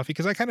episode of Buffy,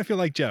 because I kind of feel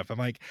like Jeff, I'm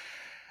like,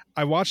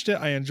 I watched it,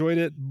 I enjoyed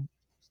it,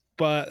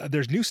 but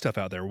there's new stuff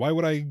out there. Why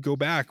would I go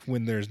back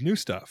when there's new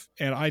stuff?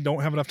 And I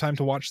don't have enough time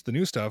to watch the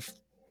new stuff.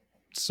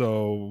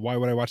 So why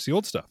would I watch the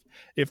old stuff?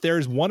 If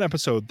there's one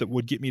episode that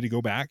would get me to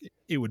go back,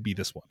 it would be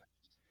this one.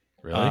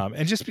 Really? And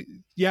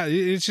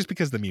it's just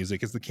because the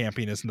music is the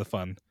campiness and the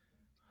fun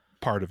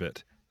part of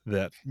it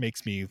that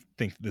makes me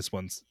think this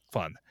one's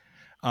fun.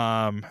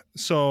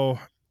 So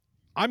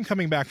I'm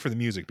coming back for the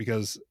music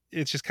because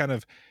it's just kind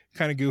of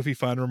goofy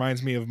fun.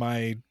 Reminds me of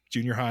my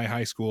junior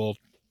high school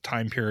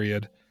time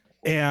period.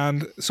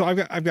 And so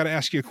I've got to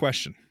ask you a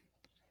question.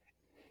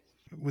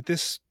 With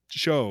this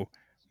show,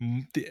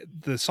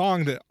 the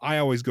song that I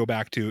always go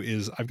back to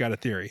is "I've Got a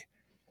Theory."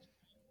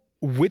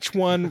 Which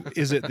one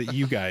is it that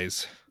you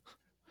guys?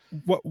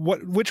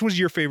 Which was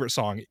your favorite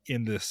song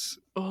in this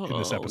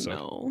episode?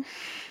 No.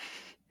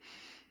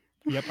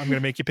 Yep, I'm gonna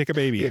make you pick a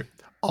baby. Here,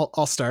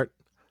 I'll start.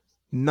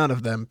 None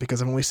of them,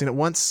 because I've only seen it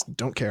once.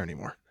 Don't care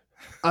anymore.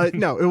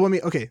 No,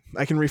 okay.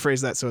 I can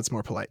rephrase that so it's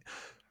more polite.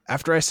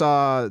 After I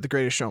saw The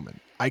Greatest Showman,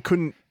 I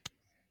couldn't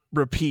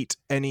repeat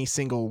any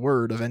single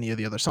word of any of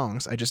the other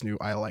songs. I just knew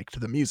I liked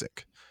the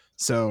music.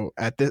 So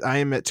I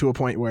am to a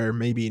point where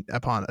maybe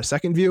upon a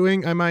second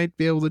viewing, I might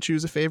be able to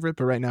choose a favorite.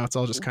 But right now, it's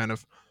all just kind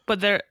of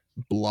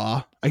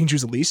blah. I can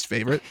choose a least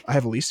favorite. I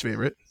have a least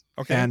favorite.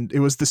 Okay. And it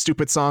was the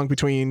stupid song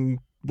between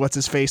what's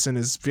his face and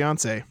his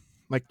fiance.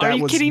 Like that. Are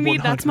you was kidding me?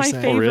 100% That's my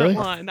favorite really?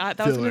 one. That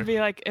was going to be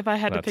like if I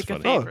had to pick a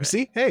favorite. Oh,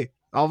 see, hey,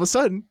 all of a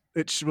sudden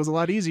it was a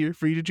lot easier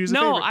for you to choose a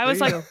No, favorite. I was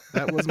There you like- go.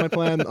 That was my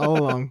plan all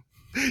along.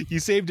 You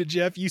saved it,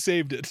 Jeff. You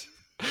saved it.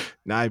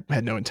 No, I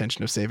had no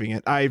intention of saving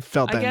it. I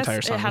felt that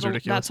entire song was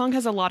ridiculous. That song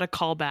has a lot of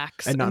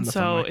callbacks, And not in the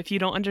fun so way. if you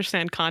don't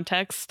understand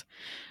context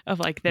of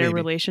like their Maybe.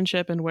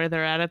 relationship and where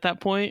they're at that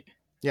point,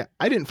 Yeah,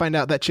 I didn't find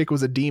out that chick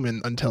was a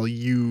demon until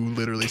you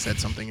literally said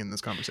something in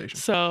this conversation.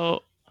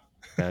 so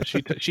Yeah,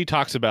 she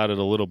talks about it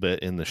a little bit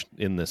in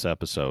this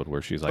episode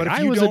where she's like, But if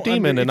I you was a don't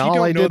demon if and you all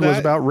don't I know did was that-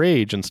 about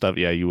rage and stuff.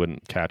 Yeah, you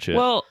wouldn't catch it.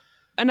 well,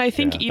 and I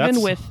think Yeah, even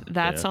that's- with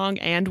that yeah. song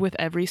and with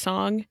every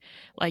song,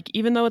 like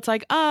even though it's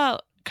like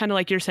kind of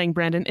like you're saying,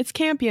 Brandon, it's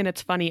campy and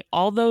it's funny.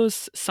 All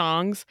those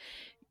songs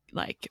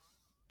like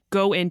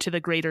go into the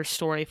greater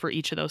story for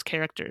each of those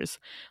characters.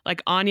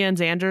 Like Anya and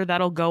Xander,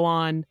 that'll go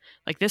on.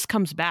 Like this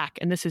comes back,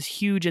 and this is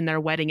huge in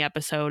their wedding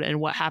episode and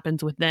what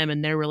happens with them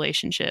and their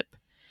relationship.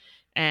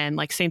 And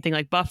like same thing,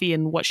 like Buffy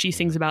and what she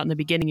sings about in the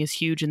beginning is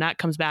huge, and that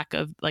comes back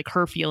of like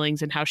her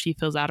feelings and how she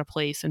feels out of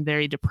place and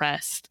very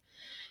depressed.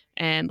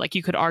 And like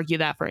you could argue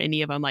that for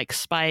any of them, like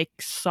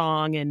Spike's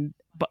song and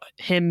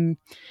him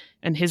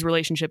and his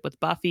relationship with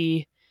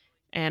Buffy.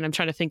 And I'm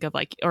trying to think of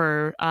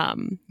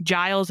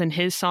Giles and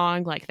his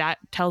song, like that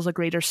tells a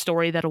greater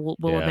story that will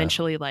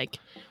eventually like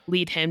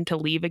lead him to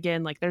leave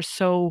again. Like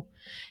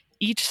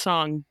each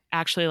song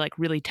actually like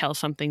really tells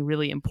something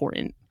really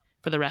important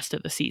for the rest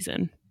of the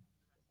season.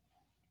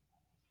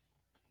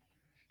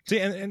 See,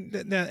 and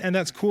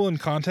that's cool in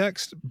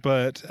context,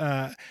 but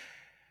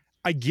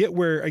I get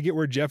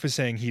where Jeff is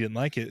saying he didn't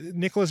like it.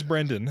 Nicholas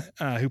Brendan,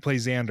 who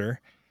plays Xander,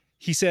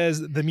 he says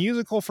the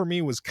musical for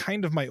me was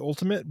kind of my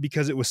ultimate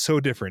because it was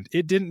so different.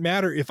 It didn't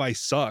matter if I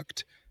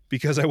sucked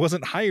because I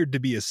wasn't hired to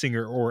be a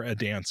singer or a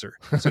dancer.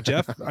 So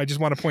Jeff, I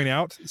just want to point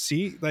out,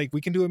 see, like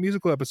we can do a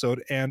musical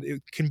episode and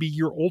it can be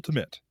your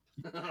ultimate.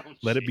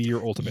 Let it be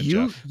your ultimate,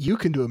 Jeff. You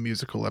can do a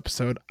musical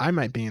episode. I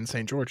might be in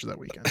St. George that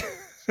weekend.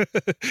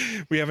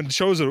 We haven't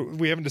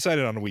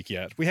decided on a week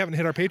yet. We haven't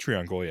hit our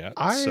Patreon goal yet.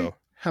 I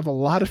have a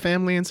lot of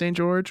family in St.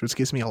 George, which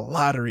gives me a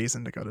lot of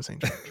reason to go to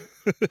St. George.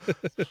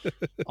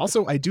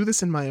 Also, I do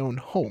this in my own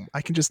home.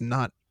 I can just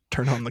not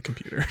turn on the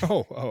computer.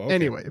 Oh, okay.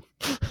 Anyway,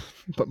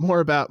 but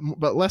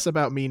less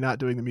about me not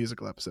doing the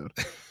musical episode.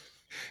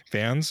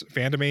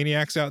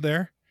 Fandomaniacs out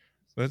there,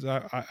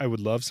 I would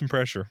love some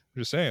pressure.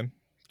 Just saying.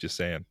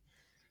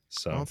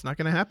 So Well, it's not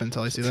going to happen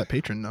until I see that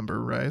patron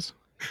number rise.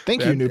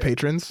 Thank you, new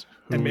patrons.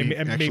 And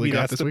maybe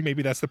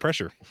that's the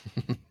pressure.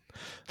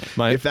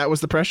 If that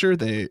was the pressure,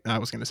 I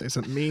was going to say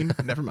something mean.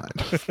 Never mind.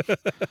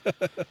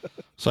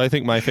 So I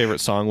think my favorite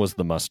song was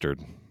The Mustard.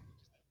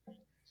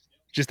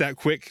 Just the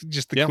quick,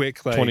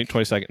 like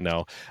 20 second.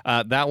 No,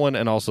 that one,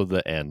 and also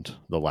the end,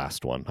 the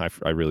last one.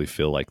 I really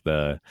feel like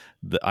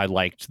I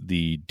liked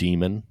the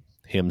demon,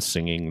 him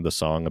singing the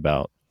song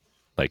about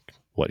like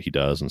what he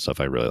does and stuff.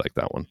 I really like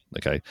that one.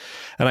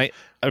 I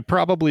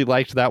probably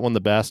liked that one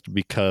the best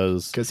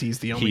because he's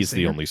the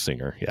only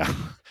singer. Yeah.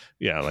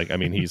 Yeah, like I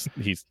mean,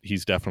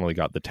 he's definitely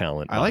got the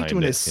talent. I liked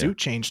when his suit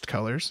changed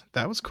colors.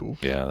 That was cool.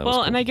 Yeah. That was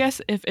cool. And I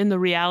guess if in the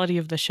reality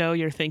of the show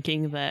you're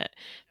thinking that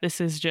this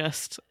is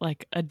just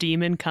like a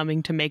demon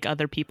coming to make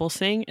other people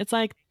sing, it's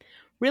like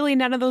really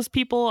none of those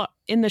people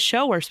in the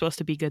show are supposed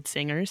to be good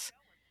singers.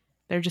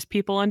 They're just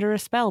people under a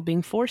spell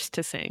being forced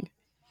to sing.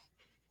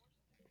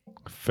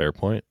 Fair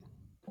point.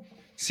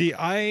 See,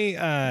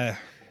 I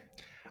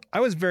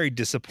was very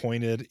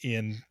disappointed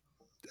in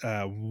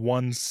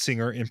one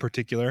singer in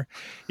particular.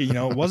 You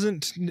know, it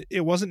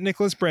wasn't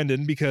Nicholas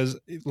Brendan, because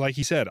like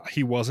he said,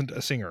 he wasn't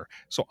a singer,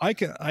 so I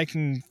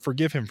can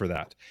forgive him for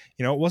that.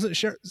 You know, it wasn't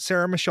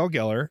Sarah Michelle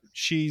Gellar.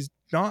 She's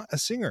not a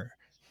singer.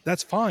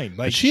 That's fine.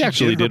 Like, she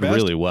actually did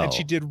really well. And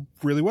she did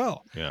really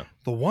well. Yeah.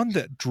 The one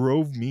that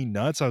drove me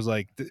nuts, I was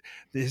like,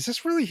 is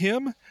this really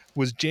him?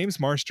 Was James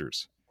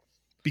Marsters.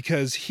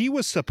 Because he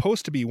was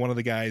supposed to be one of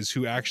the guys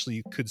who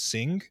actually could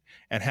sing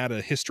and had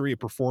a history of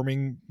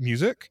performing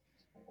music.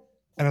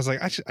 And I was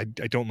like,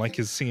 I don't like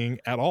his singing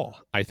at all.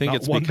 I think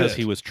it's because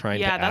he was trying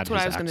to add his accent. Yeah, that's what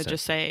I was going to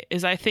just say,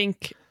 is I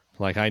think...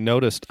 Like, I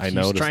noticed trying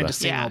that. to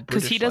sing all British.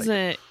 Because he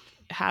doesn't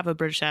have a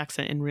British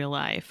accent in real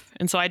life.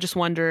 And so I just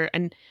wonder...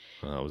 And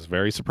it was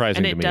very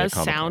surprising to me. And it does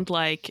sound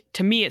like...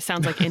 To me, it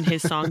sounds like in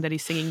his song that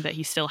he's singing that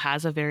he still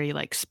has a very,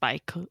 like,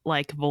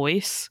 Spike-like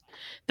voice,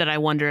 that I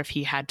wonder if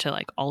he had to,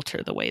 like,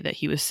 alter the way that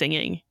he was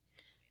singing.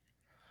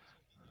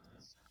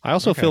 I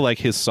also feel like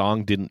his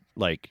song didn't,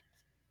 like,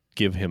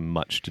 give him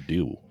much to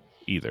do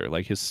either.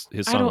 Like, his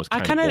song was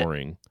kind of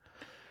boring.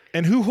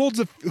 And who holds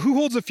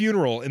a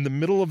funeral in the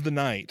middle of the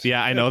night?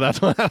 Yeah, I know.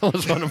 That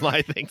was one of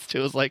my things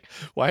too. It's like,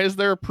 why is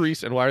there a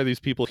priest and why are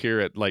these people here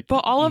at like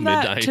But all of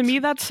midnight? that, to me,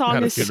 that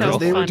song is so funny.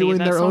 They were doing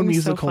their own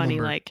musical so funny.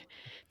 number. Like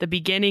the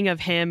beginning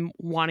of him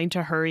wanting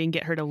to hurry and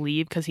get her to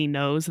leave because he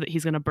knows that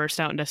he's going to burst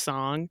out into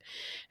song.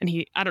 And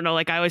I don't know,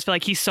 like I always feel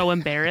like he's so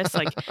embarrassed.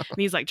 Like, and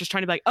he's like just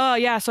trying to be like, oh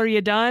yeah, so are you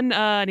done?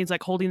 And he's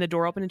like holding the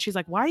door open and she's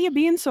like, why are you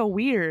being so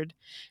weird?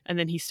 And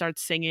then he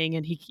starts singing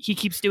and he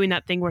keeps doing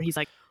that thing where he's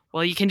like,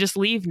 well, you can just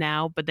leave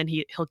now, but then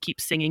he'll keep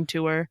singing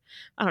to her.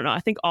 I don't know. I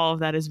think all of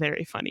that is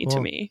very funny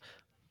to me.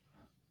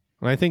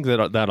 And I think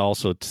that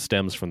also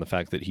stems from the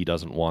fact that he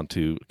doesn't want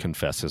to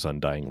confess his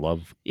undying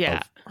love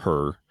of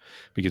her,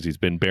 because he's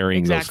been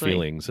burying those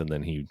feelings, and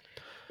then he,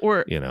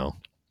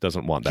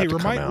 doesn't want that to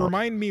come out.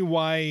 Remind me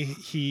why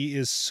he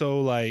is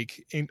so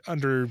like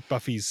under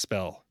Buffy's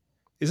spell.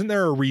 Isn't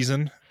there a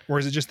reason, or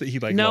is it just that he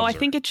like? No, loves I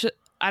think it's.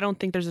 I don't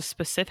think there's a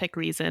specific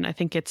reason. I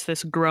think it's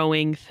this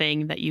growing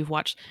thing that you've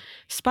watched.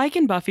 Spike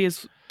and Buffy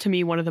is, to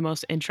me, one of the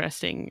most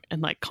interesting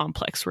and like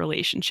complex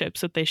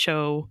relationships that they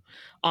show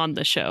on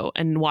the show,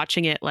 and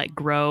watching it like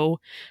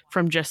grow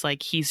from just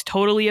like he's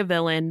totally a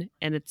villain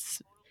and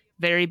it's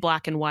very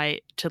black and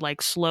white to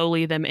like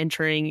slowly them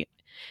entering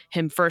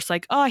him first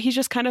like, oh, he's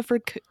just kind of for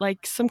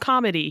like some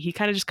comedy. He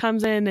kind of just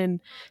comes in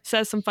and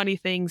says some funny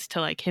things, to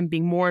like him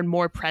being more and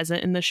more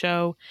present in the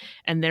show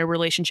and their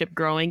relationship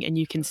growing. And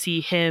you can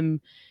see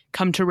him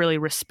come to really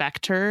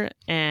respect her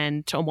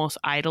and to almost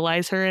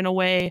idolize her in a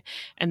way.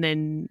 And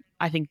then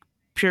I think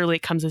purely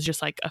it comes as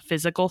just like a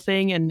physical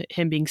thing and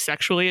him being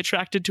sexually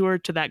attracted to her,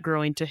 to that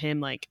growing to him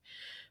like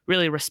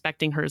really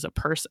respecting her as a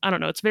person. I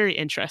don't know. It's very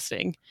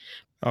interesting.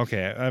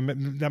 Okay.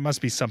 That must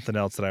be something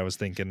else that I was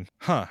thinking.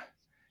 Huh.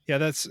 Yeah,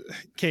 that's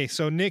okay.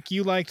 So Nick,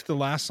 you liked the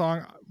last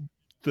song,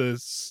 and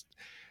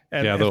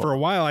for a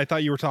while I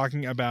thought you were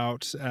talking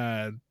about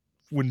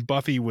when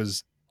Buffy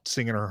was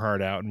singing her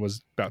heart out and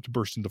was about to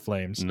burst into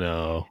flames.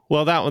 No,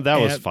 well that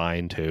was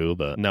fine too,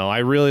 but no,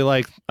 I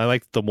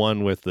like the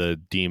one with the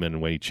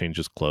demon when he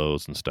changes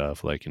clothes and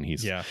stuff. Like, and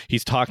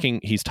he's talking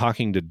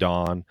to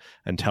Dawn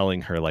and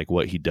telling her like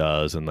what he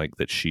does and like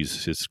that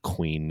she's his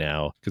queen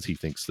now, because he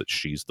thinks that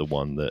she's the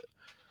one that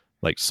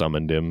like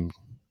summoned him.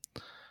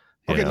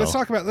 Okay, let's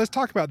talk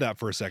about that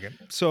for a second.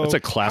 So it's a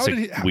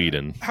classic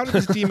Whedon. How did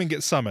this demon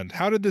get summoned?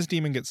 It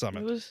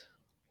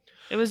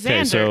was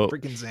Xander. Okay,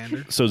 freaking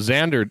Xander. So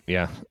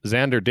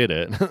Xander did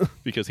it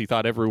because he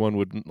thought everyone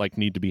would like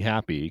need to be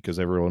happy because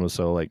everyone was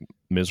so like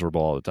miserable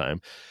all the time.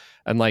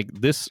 And like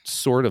this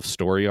sort of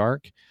story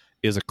arc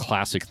is a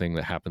classic thing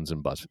that happens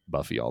in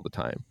Buffy all the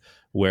time,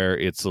 where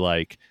it's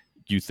like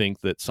you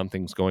think that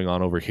something's going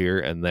on over here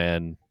and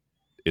then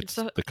it's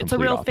the complete it's a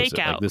real opposite. fake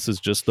out. Like, this is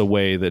just the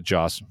way that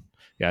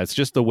it's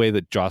just the way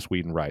that Joss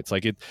Whedon writes.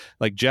 Like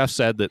Jeff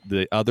said that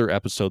the other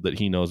episode that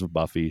he knows of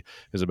Buffy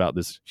is about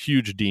this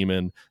huge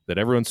demon that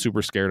everyone's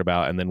super scared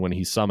about, and then when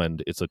he's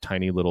summoned, it's a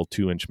tiny little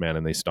 2-inch man,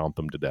 and they stomp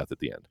him to death at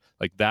the end.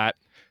 Like that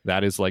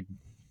is like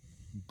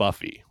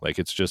Buffy. Like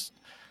it's just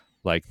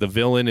Like the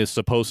villain is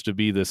supposed to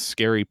be this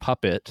scary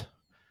puppet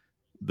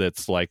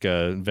that's like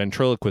a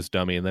ventriloquist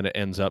dummy, and then it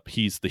ends up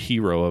he's the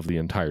hero of the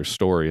entire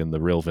story and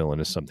the real villain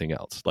is something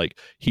else. Like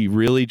he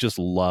really just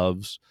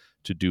loves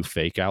to do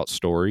fake out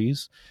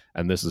stories,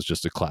 and this is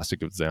just a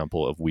classic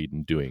example of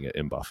Whedon doing it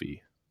in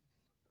Buffy.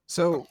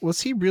 So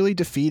was he really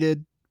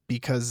defeated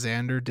because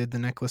Xander did the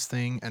necklace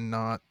thing and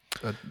not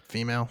a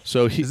female?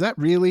 So is that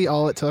really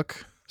all it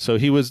took? So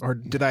he was, or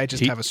did I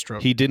just have a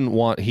stroke? He didn't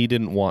want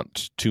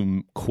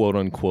to quote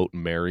unquote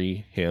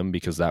marry him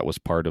because that was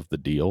part of the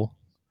deal.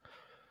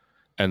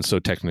 And so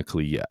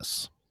technically,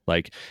 yes,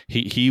 like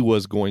he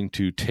was going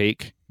to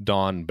take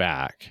Dawn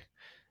back,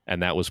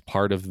 and that was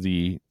part of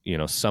the,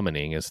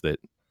 summoning, is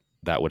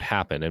that would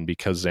happen. And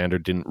because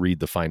Xander didn't read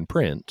the fine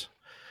print,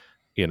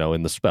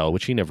 in the spell,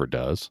 which he never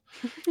does,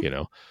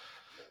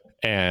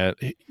 and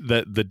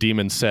the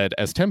demon said,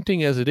 as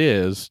tempting as it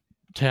is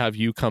to have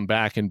you come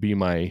back and be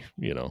my,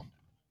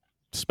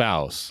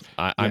 spouse,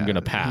 I'm going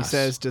to pass. He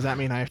says, does that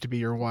mean I have to be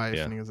your wife?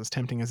 Yeah. And he goes, as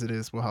tempting as it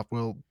is,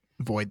 we'll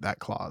void that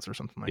clause or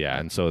something like that. Yeah.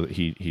 And so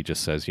he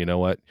just says, you know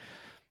what?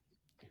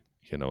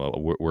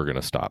 We're going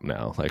to stop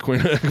now. Like we're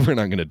not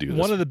going to do this.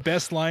 One of the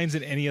best lines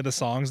in any of the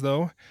songs,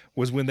 though,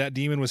 was when that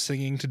demon was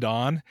singing to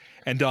Dawn,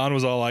 and Dawn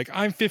was all like,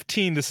 I'm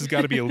 15. This has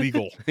got to be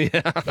illegal.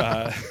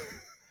 Yeah.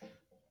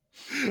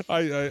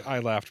 I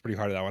laughed pretty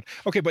hard at that one.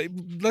 Okay, but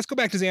let's go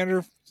back to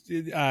Xander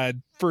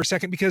for a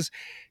second, because,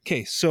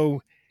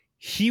 so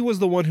he was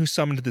the one who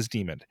summoned this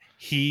demon.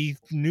 He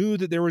knew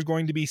that there was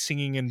going to be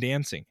singing and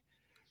dancing.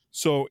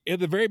 So at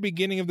the very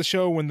beginning of the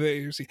show, when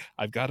they say,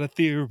 I've got a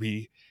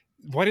theory,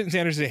 why didn't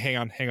Xander say,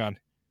 hang on.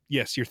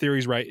 Yes, your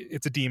theory's right.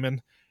 It's a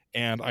demon,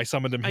 and I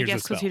summoned him. Here's I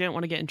guess because he didn't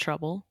want to get in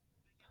trouble.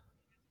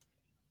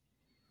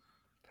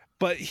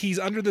 But he's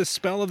under the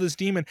spell of this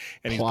demon,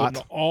 and he's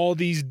putting all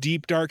these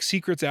deep, dark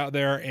secrets out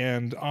there,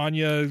 and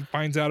Anya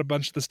finds out a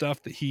bunch of the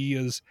stuff that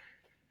he's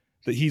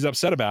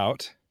upset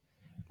about.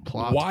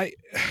 Plot. Why?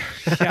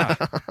 Yeah.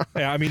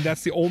 I mean,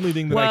 that's the only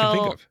thing that I can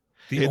think of.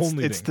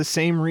 It's the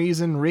same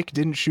reason Rick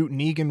didn't shoot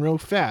Negan real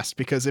fast,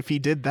 because if he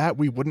did that,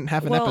 we wouldn't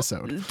have an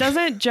episode.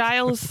 Doesn't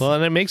Giles... Well,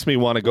 and it makes me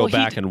want to go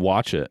back and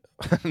watch it.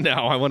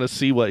 Now I want to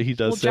see what he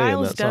does say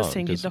Giles in that song. Giles does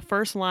sing. The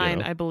first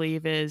line, I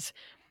believe, is...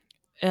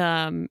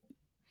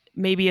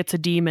 maybe it's a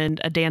demon,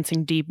 a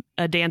dancing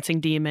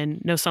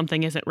demon. No,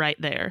 something isn't right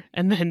there.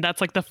 And then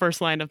that's like the first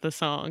line of the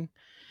song.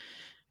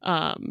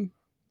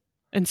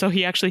 And so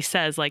he actually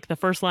says, like, the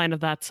first line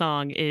of that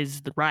song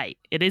is right.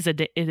 It is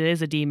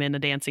a demon, a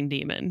dancing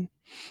demon,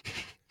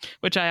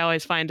 which I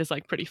always find is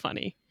like pretty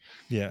funny.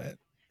 Yeah.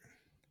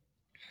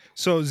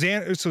 So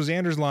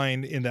Xander's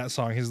line in that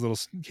song, his little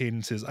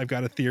cadence is, "I've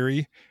got a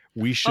theory.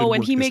 We should." Oh,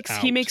 and he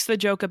makes the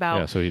joke about.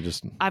 Yeah. So he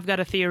just. I've got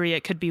a theory.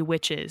 It could be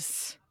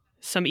witches.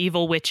 Some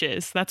evil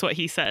witches. That's what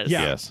he says.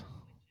 Yeah.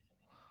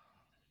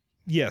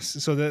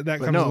 Yes. So that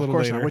comes a little later. Of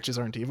course not. Witches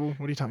aren't evil.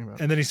 What are you talking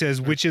about? And then he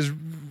says, which is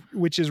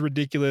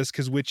ridiculous,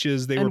 because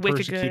witches, they were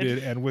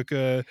persecuted, and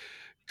Wicca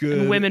good.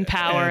 And women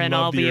power, and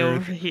I'll be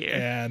over here.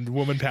 And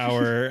woman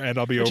power, and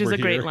I'll be over here. Which is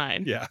a great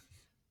line. Yeah.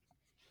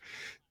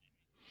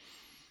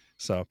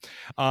 So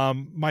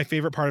my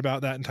favorite part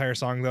about that entire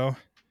song, though,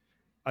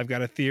 I've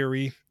got a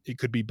theory. It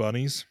could be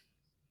bunnies.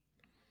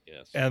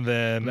 Yes. And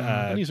then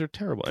bunnies are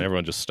terrible. And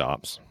everyone just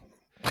stops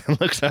and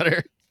looks at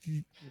her.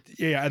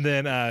 Yeah, and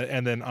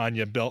then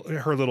Anya built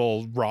her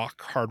little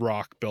hard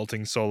rock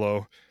belting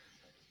solo.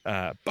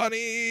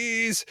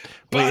 Bunnies.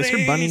 Wait, is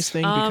her bunnies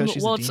thing because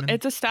she's a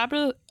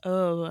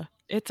demon?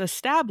 It's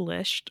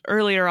established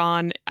earlier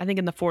on, I think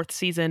in the 4th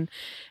season,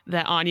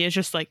 that Anya is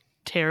just like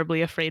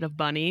terribly afraid of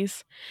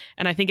bunnies,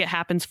 and I think it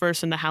happens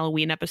first in the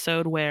Halloween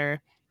episode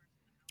where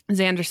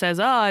Xander says,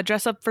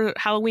 dress up for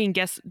Halloween,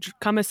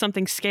 come as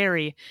something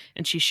scary,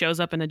 and she shows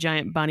up in a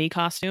giant bunny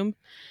costume.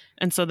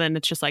 And so then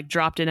it's just like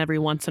dropped in every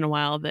once in a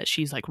while that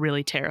she's like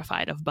really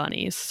terrified of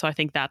bunnies. So I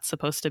think that's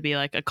supposed to be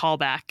like a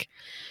callback.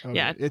 Okay.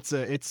 Yeah. It's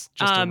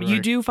just you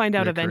do find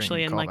out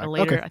eventually in callback. like a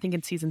later, okay. I think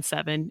in season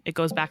 7, it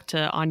goes back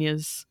to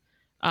Anya's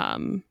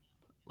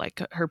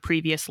like her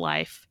previous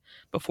life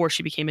before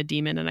she became a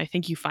demon. And I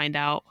think you find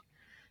out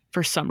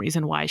for some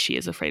reason why she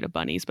is afraid of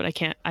bunnies, but I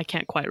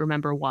can't quite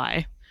remember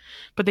why.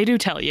 But they do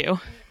tell you.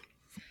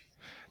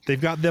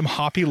 They've got them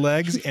hoppy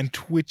legs and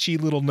twitchy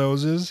little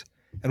noses.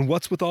 And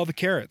what's with all the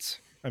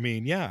carrots? I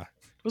mean, yeah.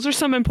 Those are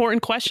some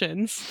important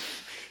questions.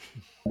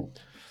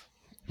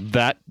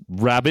 That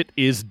rabbit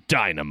is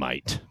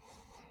dynamite.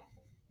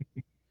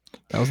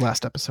 That was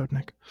last episode,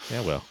 Nick.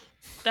 Yeah, well.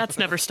 That's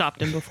never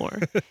stopped him before.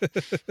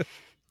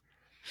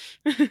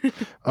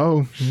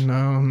 Oh,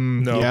 no.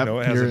 No,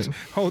 it hasn't.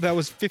 Oh, that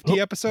was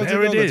 50 episodes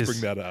there ago? It Let's is.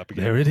 bring that up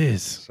again. There it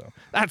is. So.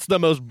 That's the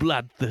most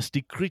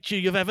bloodthirsty creature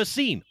you've ever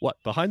seen. What,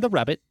 behind the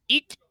rabbit?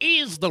 It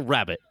is the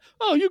rabbit.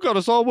 Oh, you got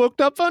us all worked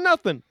up for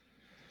nothing.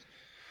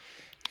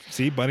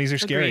 See, bunnies are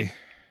scary.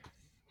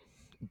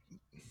 Agreed.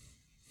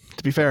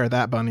 To be fair,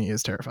 that bunny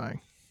is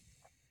terrifying.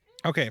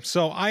 Okay,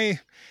 so all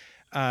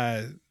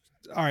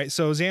right,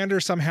 so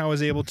Xander somehow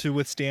is able to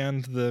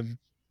withstand the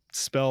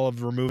spell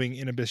of removing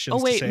inhibitions.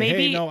 Oh wait, to say,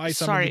 maybe. Hey, no, I summoned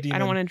sorry, the demon. I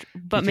don't want to.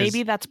 But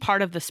maybe that's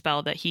part of the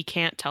spell that he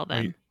can't tell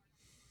them.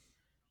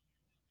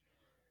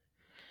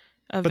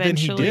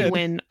 Eventually, then he did.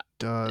 when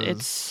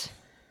it's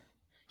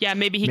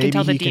maybe he can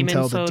tell the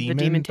demon, so the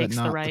demon takes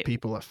but not the right. The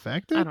people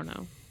affected. I don't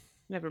know.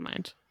 Never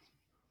mind.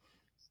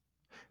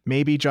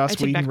 Maybe Joss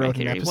Whedon wrote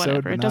an episode.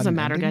 Whatever. It doesn't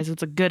matter, guys.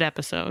 It's a good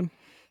episode.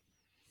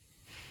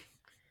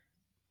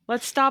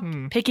 Let's stop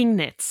picking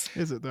nits.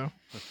 Is it though?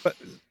 But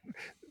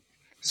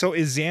so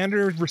is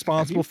Xander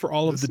responsible for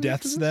all of the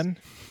deaths then?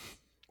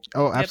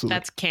 Oh, absolutely.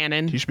 Yep, that's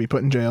canon. He should be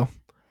put in jail,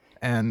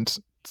 and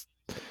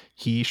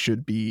he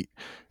should be.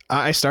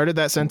 I started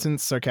that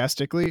sentence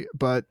sarcastically,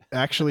 but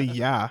actually,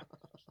 yeah.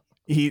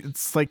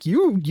 It's like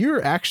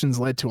your actions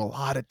led to a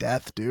lot of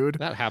death, dude.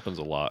 That happens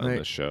a lot in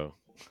this show.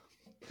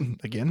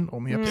 Again,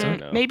 only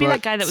episode. Maybe but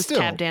that guy that was still,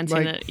 tap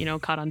dancing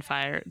that caught on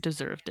fire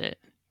deserved it.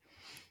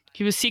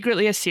 He was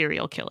secretly a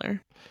serial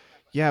killer.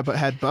 Yeah, but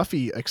had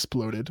Buffy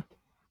exploded,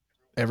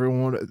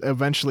 everyone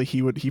eventually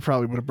he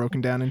probably would have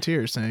broken down in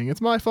tears, saying, "It's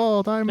my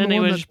fault. I'm the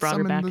one that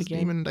summoned this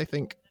demon." I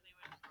think.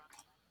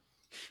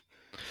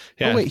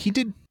 Yeah. Oh wait, he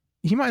did.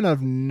 He might not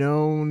have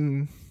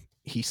known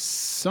he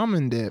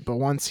summoned it, but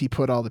once he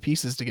put all the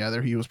pieces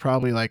together, he was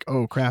probably like,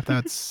 "Oh crap,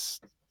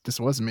 this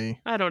was me."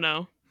 I don't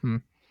know.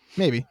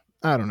 Maybe.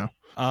 I don't know.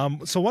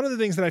 So one of the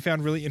things that I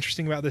found really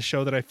interesting about this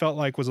show that I felt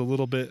like was a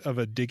little bit of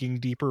a digging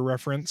deeper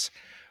reference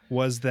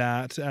was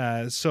that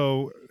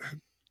so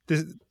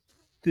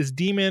this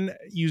demon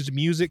used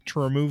music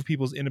to remove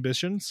people's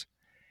inhibitions.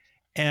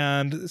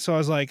 And so I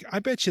was like, I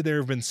bet you there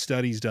have been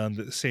studies done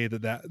that say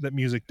that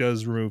music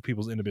does remove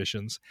people's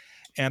inhibitions.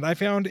 And I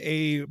found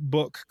a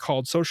book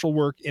called Social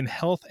Work in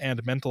Health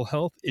and Mental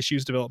Health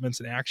Issues, Developments,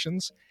 and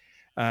Actions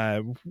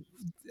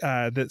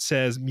that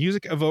says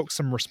music evokes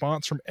some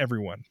response from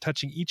everyone,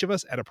 touching each of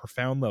us at a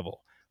profound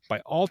level. By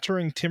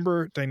altering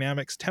timbre,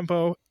 dynamics,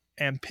 tempo,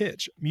 and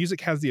pitch,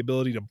 music has the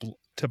ability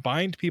to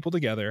bind people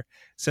together,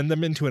 send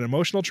them into an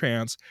emotional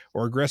trance,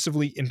 or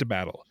aggressively into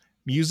battle.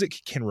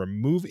 Music can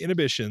remove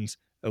inhibitions,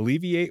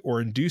 alleviate or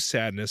induce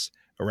sadness,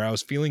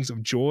 arouse feelings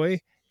of joy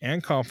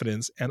and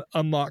confidence, and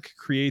unlock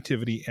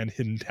creativity and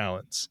hidden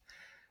talents.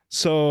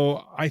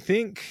 So I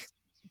think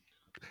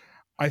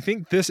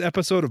this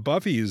episode of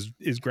Buffy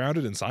is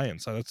grounded in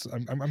science. I'm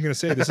going to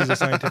say this is a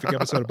scientific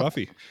episode of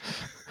Buffy.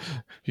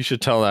 You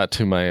should tell that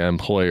to my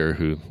employer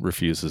who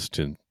refuses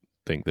to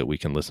think that we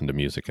can listen to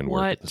music and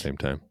work at the same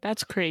time.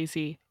 That's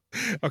crazy.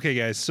 Okay,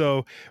 guys.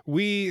 So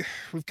we've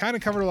kind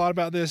of covered a lot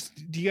about this.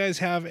 Do you guys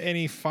have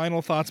any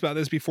final thoughts about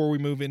this before we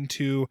move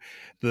into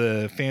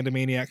the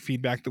Fandomaniac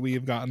feedback that we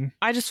have gotten?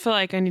 I just feel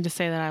like I need to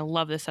say that I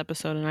love this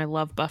episode and I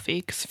love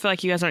Buffy because I feel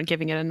like you guys aren't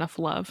giving it enough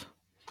love.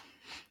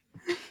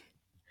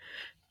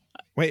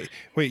 Wait,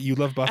 you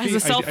love Buffy? As a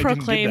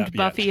self-proclaimed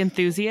Buffy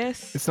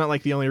enthusiast. It's not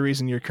like the only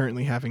reason you're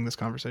currently having this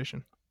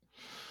conversation.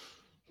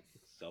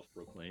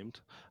 Self-proclaimed?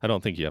 I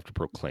don't think you have to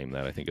proclaim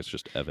that. I think it's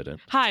just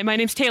evident. Hi, my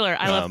name's Taylor.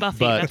 I love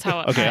Buffy. That's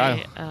how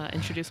I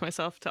introduce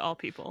myself to all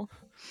people.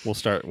 We'll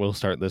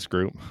start this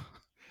group.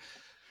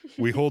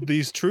 We hold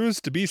these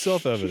truths to be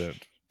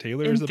self-evident.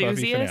 Taylor is the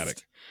Buffy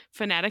fanatic.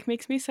 Fanatic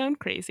makes me sound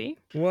crazy.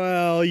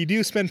 Well, you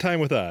do spend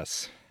time with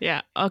us.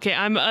 Yeah. Okay.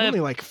 I'm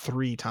only like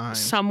 3 times.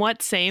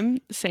 Somewhat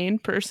sane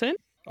person.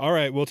 All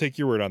right. We'll take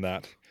your word on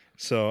that.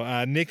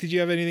 So, Nick, did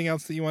you have anything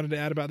else that you wanted to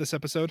add about this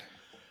episode?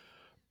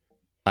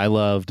 I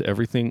loved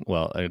everything.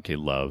 Well, okay,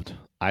 loved.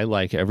 I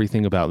like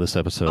everything about this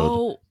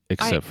episode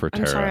except for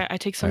Tara. I'm sorry. I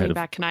take something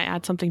back. Can I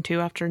add something too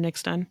after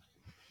Nick's done?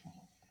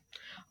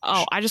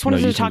 Oh, I just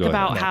wanted to talk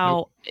about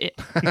how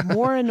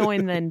more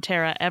annoying than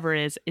Tara ever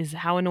is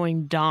how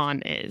annoying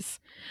Dawn is.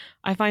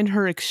 I find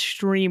her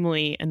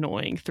extremely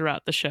annoying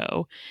throughout the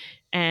show.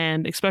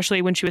 And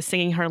especially when she was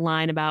singing her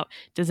line about,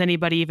 does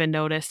anybody even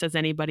notice? Does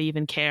anybody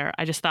even care?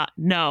 I just thought,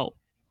 no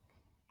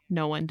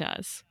one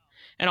does.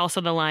 And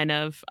also the line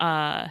of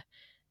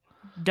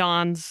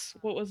Dawn's,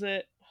 what was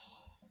it?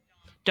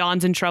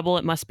 Dawn's in trouble.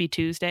 It must be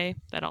Tuesday.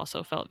 That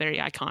also felt very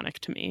iconic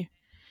to me.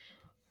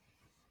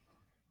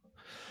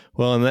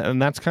 Well, and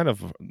that's kind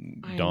of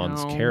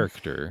Dawn's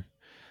character.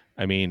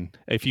 I mean,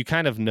 if you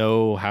kind of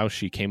know how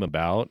she came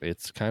about,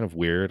 it's kind of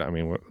weird. I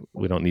mean,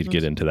 we don't need to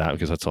get into that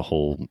because that's a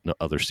whole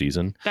other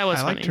season. That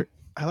was funny.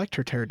 I liked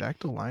her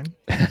pterodactyl line.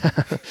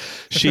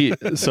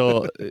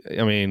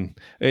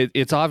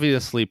 It's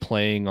obviously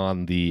playing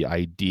on the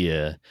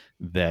idea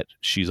that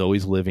she's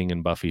always living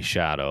in Buffy's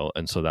shadow,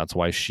 and so that's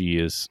why she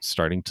is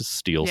starting to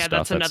steal stuff.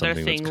 That's another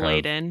thing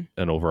laid in,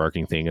 an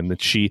overarching thing, and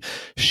that she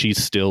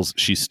steals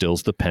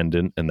the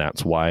pendant, and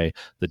that's why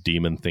the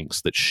demon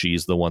thinks that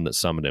she's the one that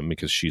summoned him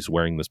because she's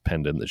wearing this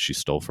pendant that she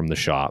stole from the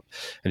shop,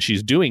 and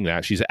she's doing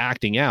that. She's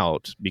acting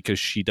out because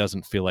she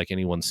doesn't feel like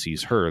anyone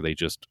sees her. They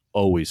just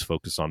always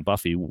focus on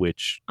Buffy,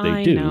 which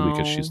they do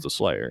because she's the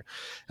Slayer,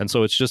 and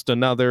so it's just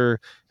another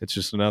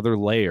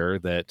layer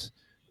that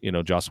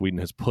Joss Whedon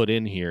has put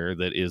in here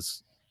that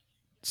is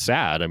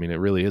sad. I mean, it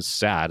really is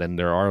sad, and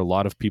there are a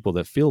lot of people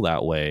that feel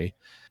that way.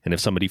 And if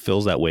somebody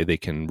feels that way, they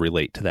can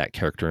relate to that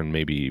character and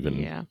maybe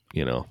even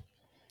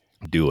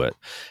do it.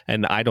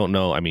 And I don't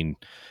know. I mean,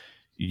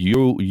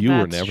 You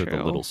were That's never true.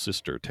 the little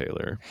sister,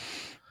 Taylor.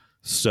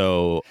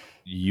 So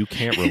you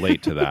can't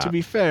relate to that. To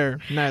be fair,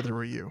 neither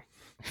were you.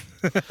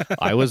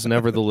 I was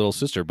never the little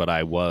sister, but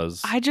I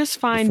was. I just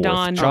find the fourth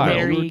Dawn child.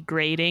 very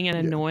grating and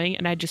annoying,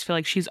 and I just feel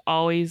like she's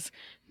always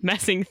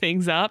messing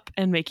things up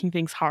and making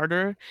things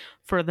harder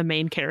for the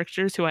main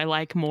characters who I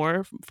like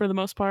more for the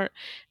most part.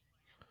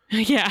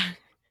 Yeah.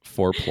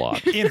 For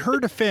plot. In her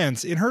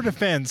defense,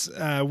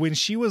 when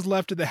she was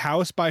left at the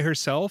house by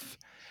herself,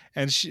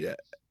 and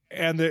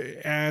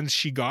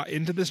she got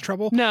into this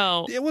trouble.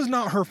 No, it was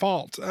not her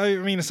fault. I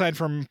mean, aside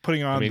from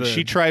putting on,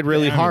 she tried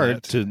really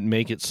hard to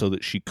make it so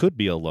that she could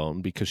be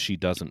alone because she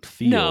doesn't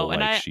feel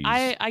like she's.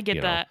 I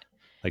get that.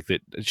 Like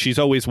that, she's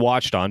always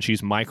watched on.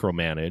 She's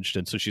micromanaged,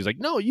 and so she's like,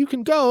 "No, you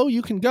can go."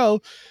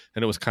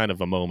 And it was kind of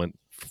a moment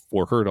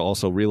for her to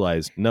also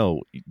realize,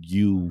 "No,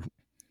 you're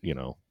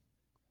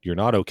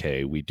not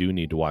okay. We do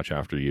need to watch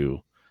after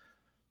you."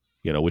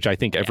 Which I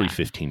think every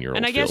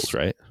 15-year-old feels,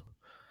 right?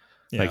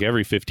 Yeah. Like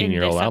every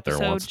 15-year-old out there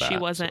wants that. She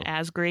wasn't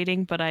as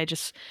grating, but I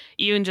just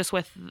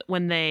with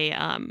when they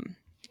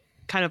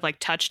kind of like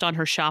touched on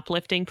her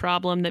shoplifting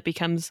problem that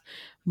becomes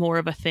more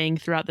of a thing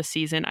throughout the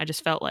season, I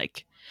just felt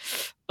like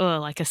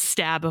a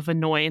stab of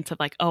annoyance of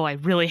like, oh, I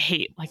really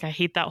hate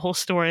that whole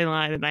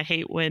storyline, and I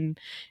hate when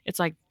it's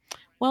like,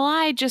 well,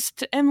 I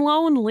just am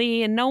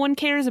lonely and no one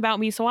cares about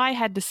me, so I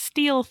had to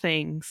steal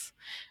things.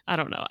 I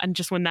don't know. And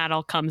just when that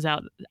all comes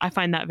out, I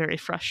find that very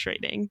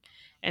frustrating.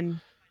 And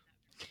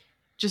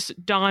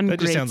just Dawn. That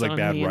just sounds like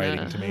bad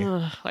writing to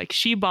me. Like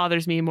she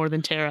bothers me more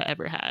than Tara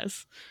ever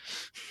has.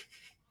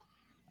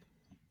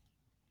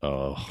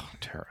 Oh,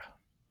 Tara.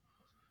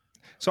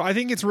 So I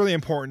think it's really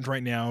important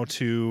right now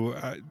to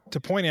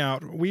point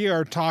out we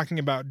are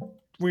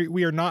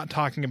not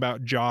talking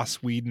about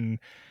Joss Whedon,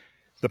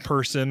 the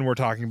person. We're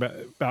talking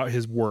about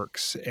his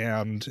works,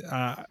 and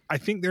I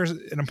think there's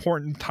an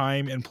important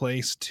time and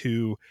place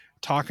to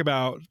talk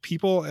about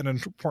people, and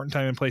an important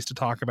time and place to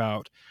talk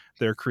about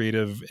their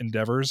creative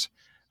endeavors.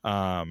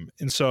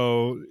 And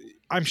so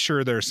I'm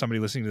sure there's somebody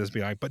listening to this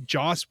being like, but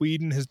Joss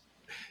Whedon has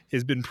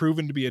been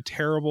proven to be a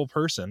terrible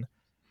person.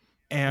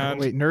 And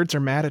wait, nerds are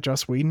mad at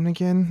Joss Whedon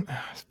again?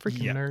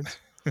 Freaking nerds.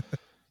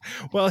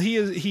 Well,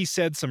 he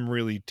said some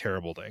really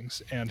terrible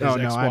things, and his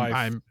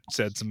ex-wife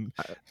said some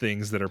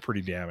things that are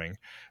pretty damning.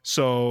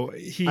 So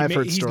I've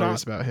heard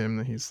stories about him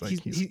that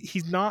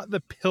he's not the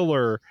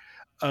pillar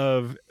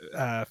of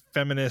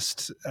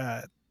feminist,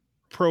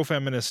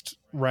 pro-feminist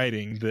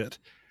writing that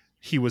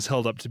he was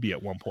held up to be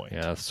at one point.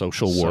 Yeah,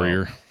 social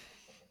warrior.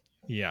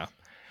 Yeah.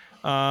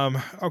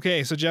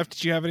 Okay, so Jeff,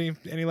 did you have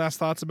any last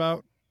thoughts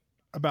about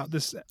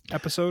this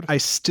episode? I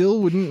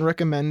still wouldn't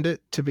recommend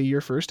it to be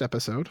your first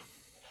episode.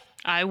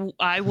 I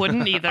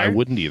wouldn't either. I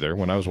wouldn't either.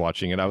 When I was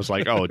watching it, I was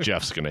like, oh,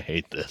 Jeff's going to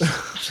hate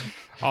this.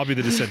 I'll be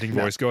the dissenting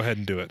voice. Go ahead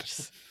and do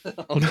it.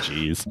 Oh,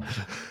 jeez.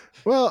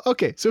 Well,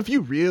 okay. So if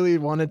you really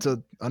wanted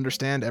to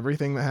understand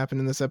everything that happened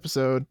in this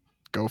episode,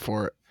 go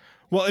for it.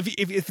 Well,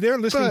 if they're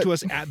listening to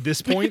us at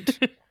this point,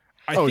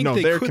 I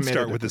think they could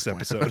start with this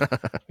episode.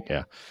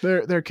 Yeah.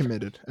 They're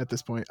committed at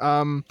this point.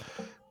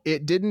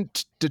 It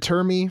didn't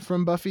deter me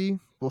from Buffy.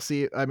 We'll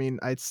see. I mean,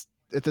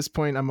 at this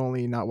point, I'm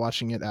only not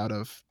watching it out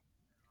of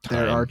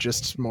there are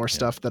just more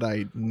stuff that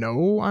I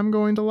know I'm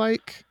going to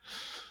like,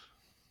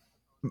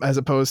 as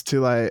opposed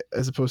to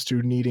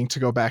needing to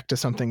go back to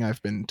something I've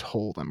been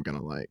told I'm going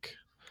to like.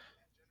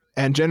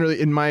 And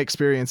generally, in my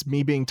experience,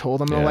 me being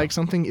told I'm going to like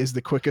something is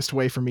the quickest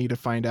way for me to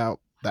find out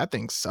that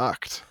thing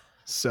sucked.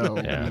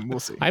 So we'll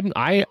see.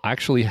 I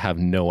actually have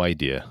no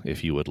idea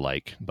if you would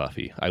like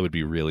Buffy. I would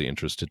be really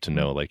interested to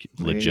know, like,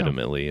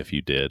 legitimately, if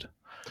you did.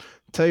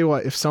 Tell you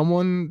what, if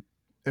someone...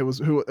 It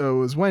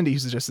was Wendy who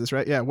suggested this,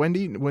 right? Yeah,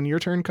 Wendy, when your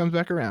turn comes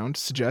back around,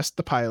 suggest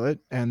the pilot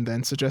and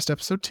then suggest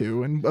episode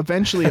 2, and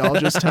eventually I'll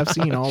just have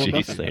seen all of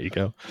Buffy. There you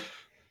go.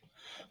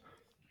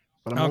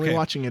 But I'm only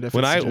watching it if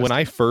when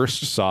I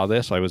first saw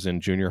this, I was in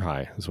junior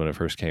high. Is when it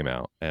first came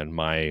out, and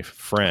my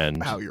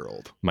friend, you're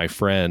old. My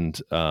friend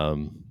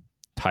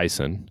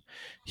Tyson,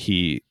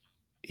 he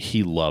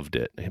loved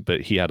it,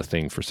 but he had a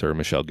thing for Sarah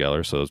Michelle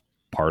Gellar, so it was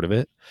part of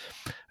it.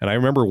 And I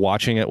remember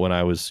watching it when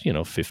I was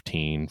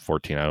 15,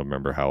 14. I don't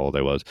remember how old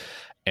I was,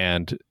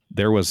 and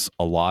there was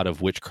a lot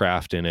of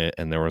witchcraft in it,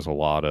 and there was a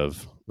lot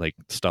of like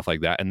stuff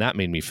like that, and that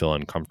made me feel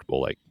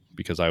uncomfortable, like,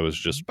 because I was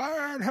just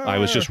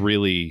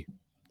really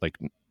like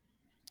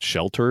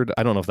sheltered.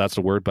 I don't know if that's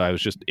the word, but I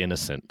was just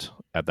innocent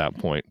at that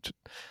point.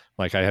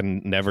 Like I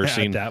hadn't never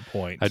seen at that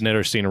point. I'd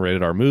never seen a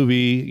rated R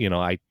movie.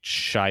 I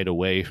shied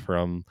away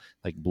from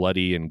like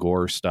bloody and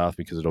gore stuff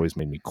because it always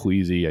made me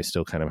queasy. I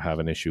still kind of have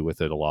an issue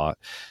with it a lot,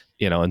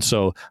 and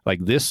so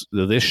like this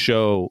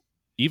show,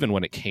 even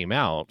when it came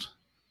out,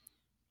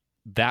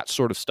 that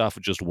sort of stuff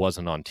just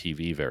wasn't on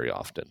TV very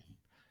often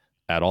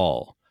at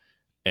all.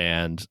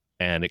 And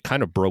it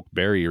kind of broke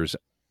barriers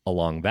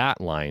along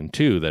that line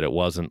too, that it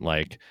wasn't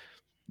like,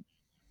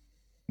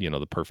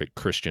 the perfect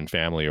Christian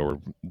family or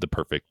the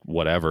perfect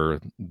whatever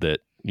that,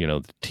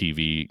 the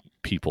TV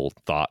people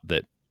thought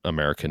that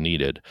America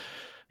needed.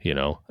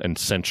 and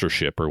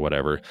censorship or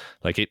whatever.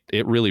 Like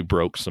it really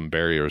broke some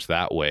barriers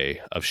that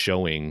way of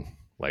showing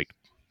like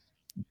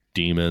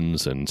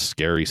demons and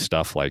scary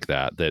stuff like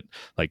that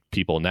like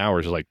people now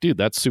are just like, dude,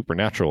 that's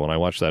supernatural, and I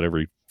watch that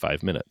every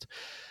 5 minutes.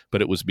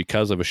 But it was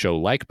because of a show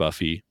like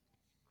Buffy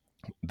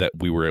that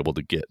we were able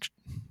to get,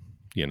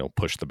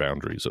 push the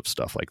boundaries of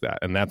stuff like that.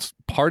 And that's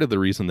part of the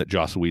reason that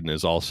Joss Whedon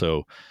is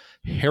also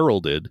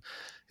heralded,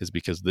 is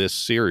because this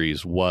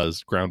series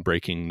was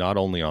groundbreaking not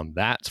only on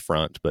that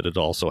front, but it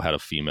also had a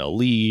female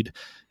lead.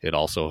 It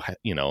also,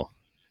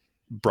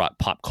 brought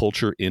pop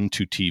culture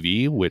into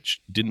TV,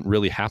 which didn't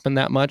really happen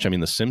that much. I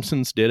mean, The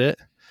Simpsons did it,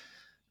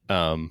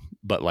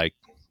 but like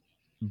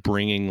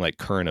bringing like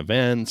current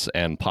events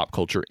and pop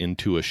culture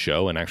into a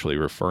show and actually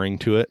referring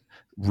to it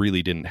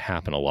really didn't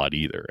happen a lot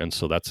either. And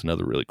so that's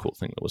another really cool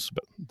thing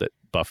that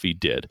Buffy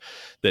did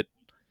that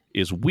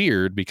is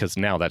weird, because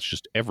now that's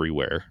just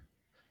everywhere.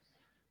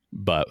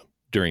 But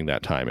during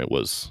that time, it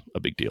was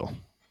a big deal.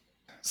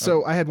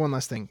 So I had one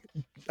last thing.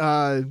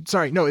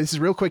 Sorry, no, this is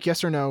real quick.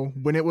 Yes or no?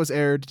 When it was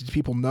aired, did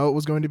people know it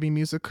was going to be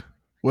music?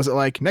 Was it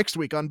like next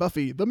week on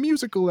Buffy, the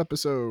musical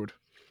episode?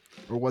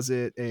 Or was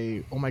it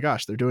oh my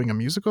gosh, they're doing a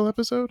musical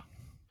episode?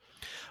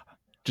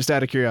 Just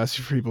out of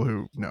curiosity for people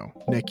who know.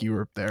 Nick, you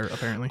were there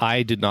apparently.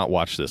 I did not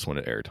watch this when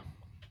it aired.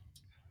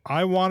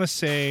 I want to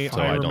say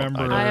I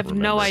remember. I have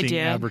no seeing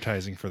idea.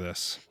 Advertising for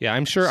this. Yeah,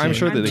 I'm sure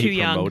that he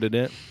young. promoted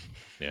it.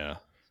 Yeah.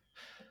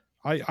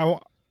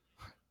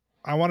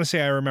 I want to say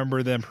I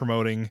remember them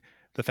promoting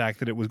the fact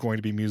that it was going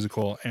to be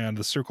musical, and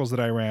the circles that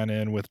I ran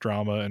in with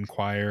drama and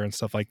choir and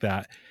stuff like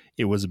that,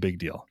 it was a big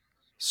deal.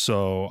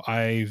 So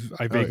I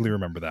vaguely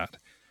remember that.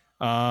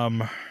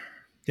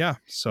 Yeah.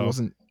 So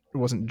it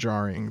wasn't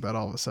jarring that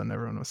all of a sudden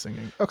everyone was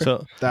singing. Okay.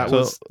 So that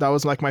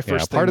was like my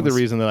first thing. Part of the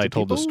reason that I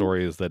told the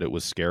story is that it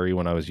was scary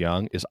when I was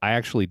young is I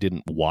actually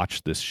didn't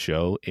watch this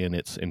show in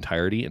its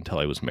entirety until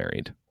I was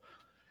married,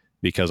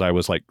 because I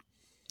was like,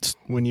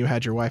 when you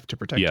had your wife to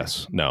protect you.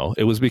 Yes. No,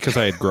 it was because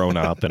I had grown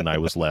up and I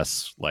was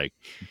less like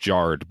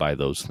jarred by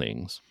those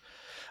things.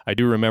 I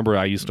do remember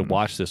I used to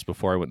watch this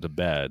before I went to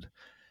bed,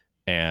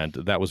 and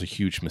that was a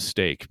huge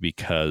mistake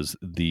because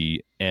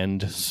the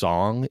end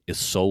song is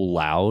so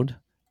loud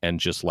and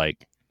just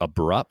like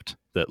abrupt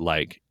that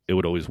like it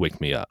would always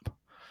wake me up.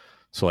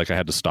 So like I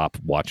had to stop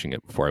watching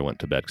it before I went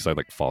to bed because I'd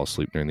like fall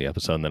asleep during the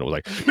episode, and then it was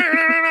like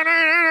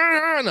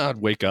and I'd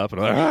wake up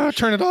and I'm like,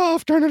 turn it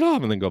off,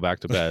 and then go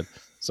back to bed.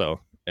 So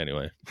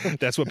anyway,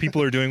 that's what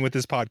people are doing with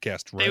this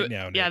podcast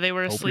now. Yeah, they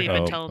were asleep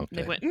until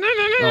they went, no.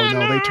 Oh,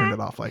 no, they turned it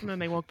off. And then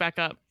they woke back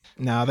up.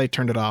 No, they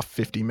turned it off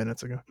 50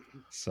 minutes ago.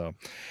 So,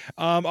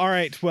 all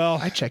right. Well,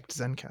 I checked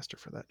Zencaster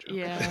for that joke.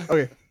 Yeah.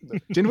 Okay.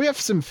 Didn't we have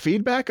some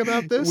feedback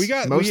about this? We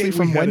got mostly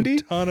from Wendy.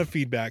 A ton of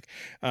feedback.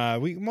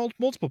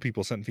 Multiple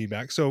people sent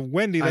feedback. So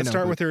Wendy, let's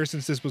start with her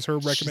since this was her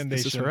recommendation.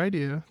 This is her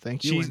idea.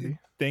 Thank you, Wendy.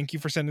 Thank you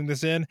for sending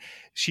this in.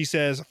 She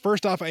says,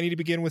 first off, I need to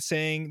begin with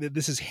saying that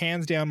this is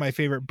hands down my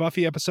favorite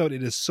Buffy episode.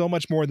 It is so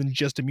much more than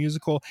just a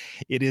musical.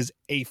 It is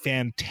a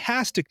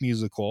fantastic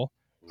musical.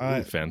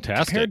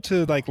 Fantastic. Compared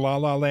to like La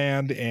La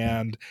Land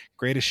and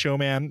Greatest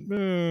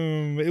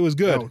Showman, it was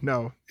good.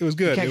 No, it was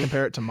good. You can't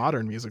compare it to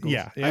modern musicals.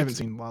 Yeah, I haven't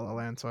seen La La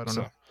Land, so I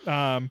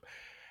don't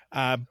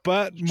know.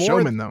 But more,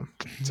 Showman though.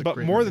 But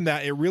more than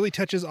that, it really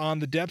touches on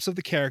the depths of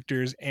the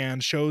characters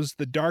and shows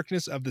the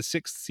darkness of the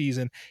 6th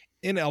season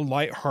in a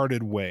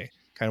lighthearted way.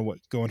 Kind of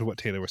going to what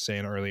Taylor was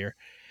saying earlier.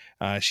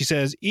 She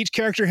says, each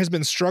character has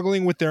been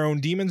struggling with their own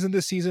demons in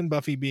this season,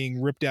 Buffy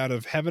being ripped out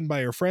of heaven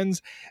by her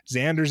friends,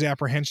 Xander's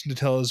apprehension to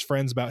tell his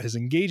friends about his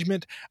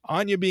engagement,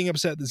 Anya being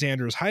upset that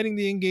Xander is hiding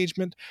the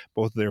engagement,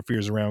 both of their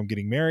fears around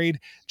getting married,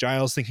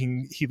 Giles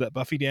thinking he let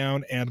Buffy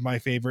down, and my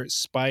favorite,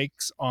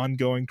 Spike's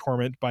ongoing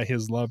torment by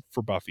his love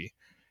for Buffy.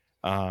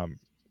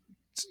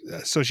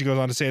 So she goes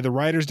on to say, the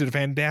writers did a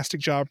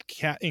fantastic job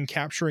in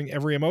capturing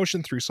every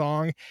emotion through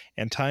song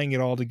and tying it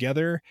all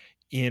together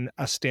in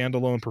a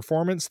standalone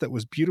performance that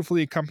was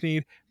beautifully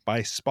accompanied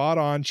by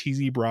spot-on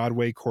cheesy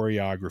Broadway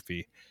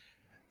choreography.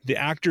 The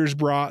actors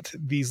brought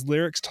these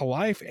lyrics to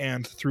life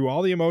and threw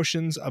all the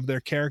emotions of their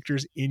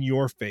characters in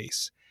your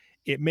face.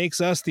 It makes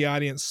us, the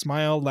audience,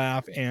 smile,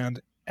 laugh, and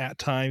at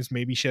times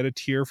maybe shed a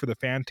tear for the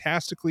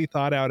fantastically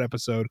thought-out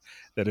episode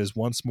that is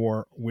once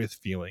more with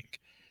feeling.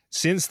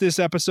 Since this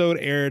episode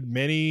aired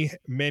many,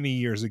 many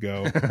years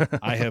ago,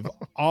 I have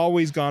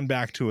always gone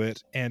back to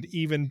it and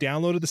even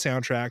downloaded the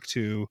soundtrack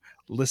to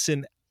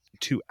listen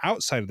to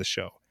outside of the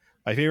show.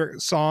 My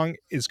favorite song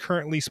is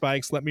currently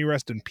Spike's Let Me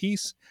Rest in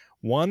Peace.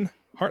 1,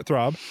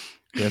 Heartthrob.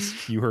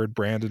 Yes, you heard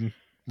Brandon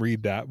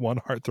read that. 1,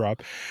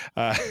 Heartthrob.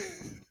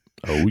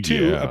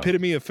 2,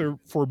 Epitome of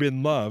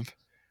Forbidden Love.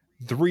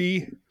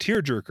 3,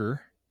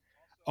 Tearjerker.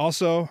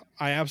 Also,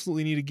 I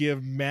absolutely need to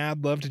give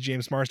mad love to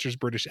James Marsters'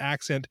 British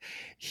accent.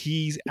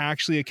 He's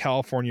actually a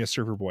California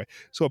surfer boy.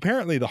 So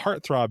apparently the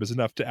heartthrob is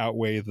enough to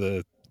outweigh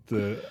the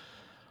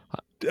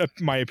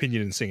my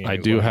opinion in singing. I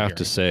do have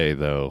to say,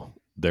 though,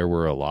 there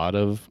were a lot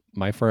of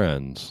my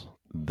friends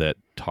that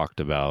talked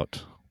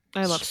about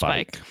I love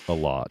Spike a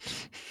lot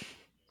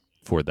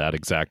for that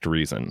exact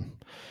reason.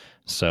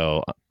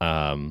 So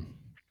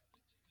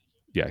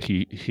yeah,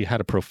 he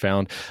had a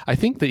profound. I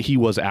think that he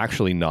was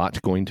actually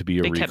not going to be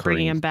a they recurring kept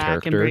bringing him back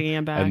character, and bringing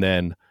him back. and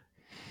then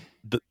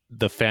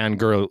the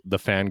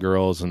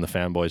fangirls and the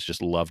fanboys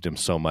just loved him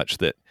so much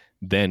that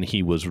then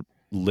he was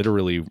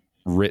literally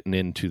written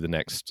into the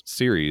next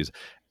series,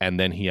 and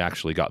then he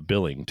actually got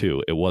billing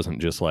too. It wasn't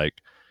just like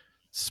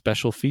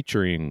special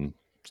featuring,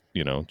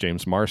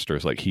 James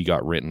Marsters. Like, he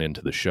got written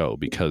into the show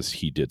because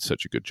he did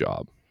such a good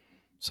job.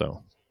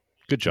 So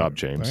good job,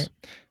 James. Right.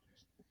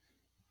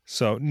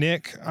 So,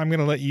 Nick, I'm going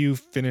to let you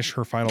finish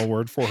her final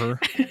word for her.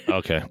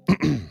 Okay.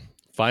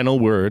 Final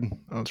word.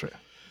 Oh, that's right.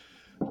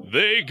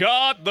 They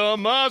got the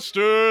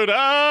mustard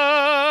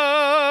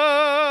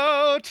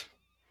out.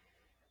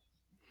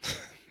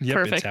 Yep,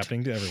 Perfect. It's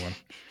happening to everyone.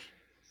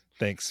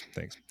 Thanks.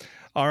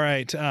 All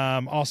right.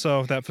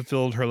 Also, that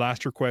fulfilled her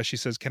last request. She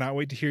says, "Cannot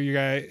wait to hear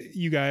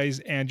you guys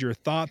and your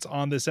thoughts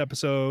on this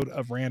episode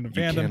of Random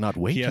Fandom." Cannot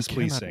wait. Yes,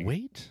 please cannot sing.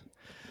 Wait.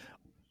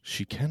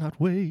 She cannot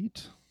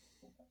wait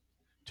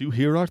to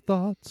hear our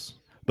thoughts,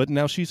 but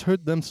now she's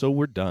heard them, so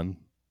we're done.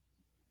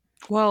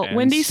 Well, And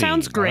Wendy scene,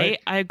 sounds great. right?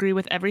 I agree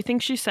with everything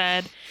she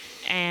said,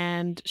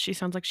 and she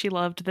sounds like she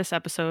loved this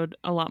episode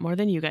a lot more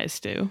than you guys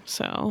do.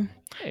 So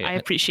Hey, I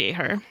appreciate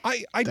her.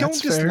 I don't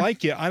That's fair.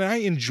 dislike it, and I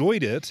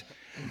enjoyed it.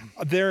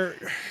 There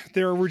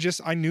were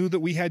just, I knew that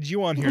we had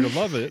you on here to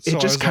love it. So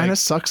It just kind of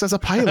sucks as a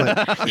pilot.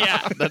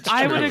 Yeah, That's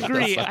I true. would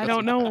agree. I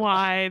don't know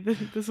why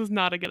this is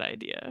not a good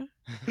idea.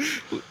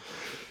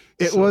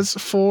 It was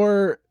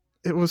for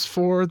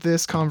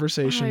this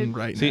conversation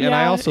right See, now. and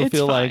I Yeah, also it's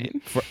feel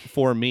fine. like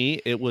for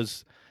me, it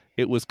was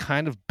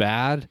kind of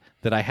bad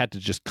that I had to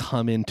just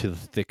come into the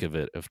thick of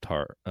it of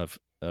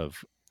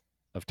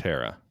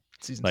Tara.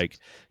 Season Like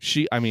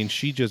six.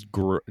 she just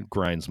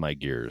grinds my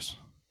gears.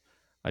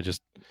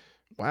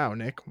 Wow,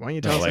 Nick, why don't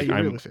you tell us like, how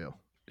you really feel?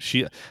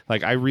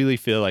 I really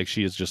feel like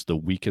she is just the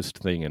weakest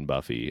thing in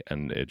Buffy,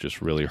 and it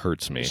just really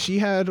hurts me. She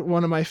had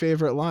one of my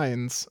favorite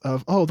lines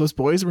of, "Oh, those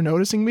boys were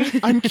noticing me.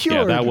 I'm cured."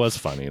 Yeah, that was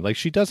funny. Like,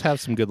 she does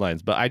have some good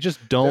lines, but I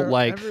just don't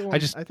I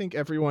think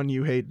everyone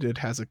you hated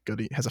has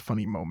a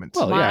funny moment.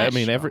 Well, yeah, I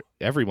mean, Show.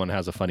 everyone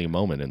has a funny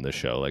moment in the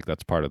show. Like,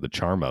 that's part of the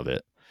charm of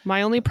it.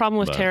 My only problem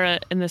with But- Tara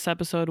in this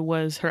episode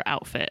was her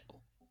outfit.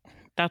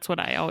 That's what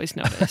I always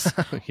notice.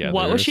 Yeah,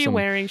 What there was are she some-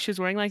 wearing? She was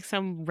wearing like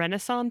some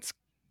Renaissance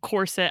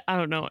corset. I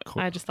don't know.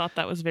 I just thought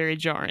that was very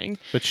jarring.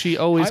 But she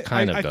always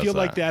kind of I does feel that.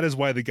 like that is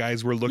why the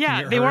guys were looking at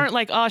Yeah, her. they weren't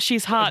like, "Oh,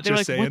 she's hot." They were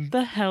like, Just saying. "What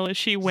the hell is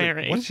she It's like,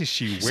 wearing?" what is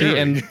she wearing? See,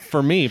 and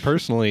for me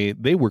personally,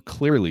 they were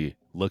clearly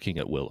looking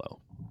at Willow.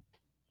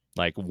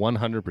 Like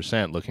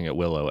 100% looking at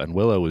Willow, and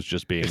Willow was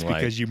just being it's like,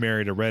 because you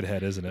married a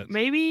redhead, isn't it?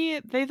 Maybe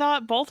they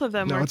thought both of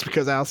them No, were. it's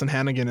because Allison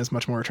Hannigan is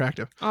much more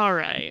attractive. All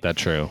right.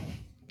 "That's true."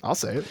 I'll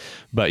say it.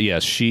 But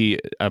yes,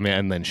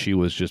 and then she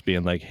was just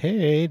being like,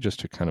 "Hey," just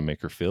to kind of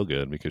make her feel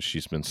good because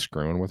she's been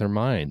screwing with her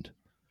mind.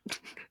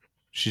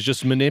 She's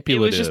just It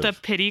manipulative. was just a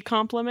pity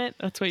compliment.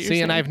 That's what you're See,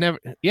 saying. and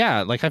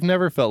I've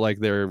never felt like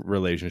their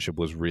relationship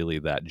was really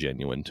that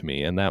genuine to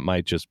me, and that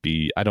might just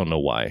be, I don't know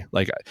why.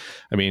 Like,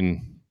 I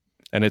mean,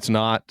 and it's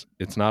not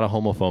a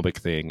homophobic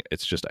thing.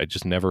 It's just, I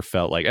just never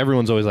felt like,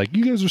 everyone's always like,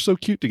 "You guys are so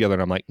cute together,"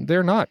 and I'm like,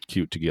 they're not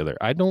cute together.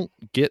 I don't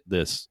get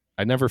this.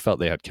 I never felt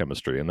they had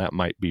chemistry, and that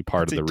might be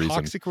part It's of the a reason.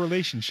 toxic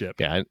relationship.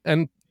 Yeah,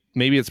 and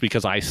maybe it's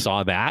because I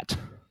saw that,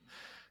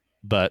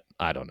 but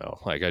I don't know.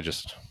 Like, I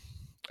just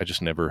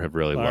never have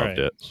really All loved right.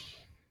 it.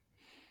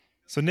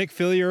 So Nick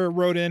Fillier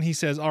wrote in, he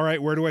says, "All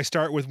right, where do I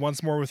start with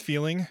Once More with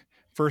Feeling?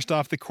 First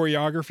off, the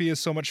choreography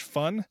is so much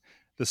fun.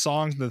 The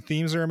songs and the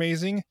themes are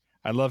amazing.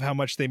 I love how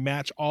much they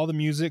match all the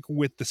music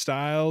with the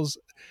styles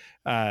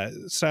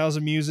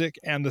of music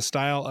and the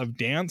style of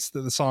dance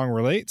that the song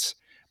relates.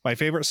 My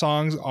favorite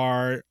songs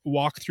are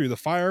Walk Through the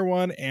Fire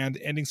one and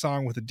Ending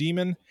Song with a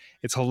Demon.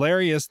 It's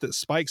hilarious that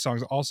Spike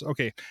songs also..."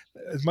 Okay,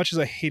 as much as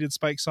I hated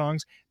Spike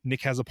songs,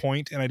 Nick has a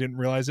point, and I didn't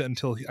realize it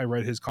until I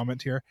read his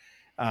comment here.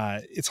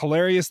 It's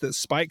hilarious that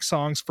Spike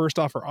songs, first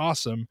off, are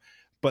awesome,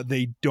 but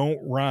they don't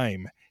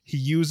rhyme. He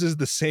uses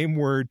the same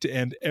word to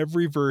end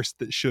every verse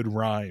that should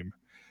rhyme.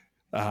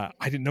 I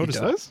didn't notice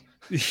He does?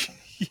 that.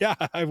 Yeah,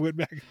 I went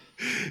back.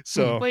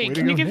 So Wait, Way to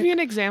can you go, give Nick. me an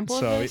example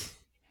So- of this?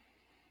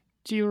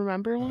 Do you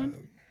remember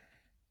one?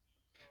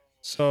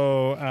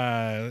 So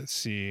let's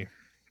see.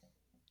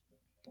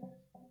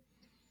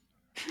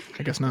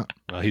 I guess not.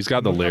 He's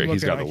got the I'm lyric.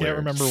 He's looking, got the I can't lyrics.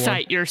 remember one.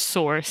 Cite your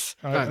source.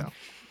 I know.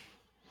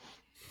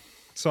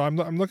 So I'm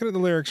looking at the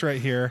lyrics right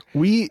here.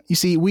 We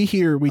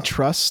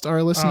trust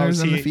our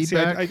listeners and the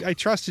feedback. I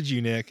trusted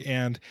you, Nick,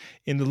 and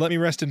in the "Let Me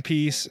Rest in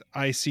Peace,"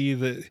 I see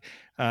that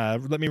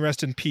 "Let me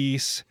rest in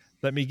peace,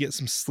 let me get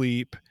some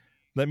sleep,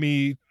 let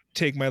me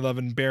take my love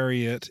and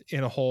bury it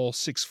in a hole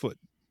 6 foot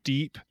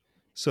deep."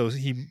 So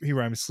he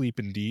rhymes sleep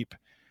and deep.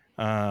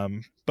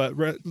 But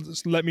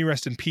 "Let me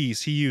rest in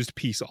peace," he used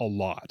peace a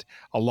lot.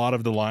 A lot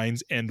of the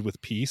lines end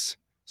with peace,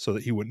 so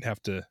that he wouldn't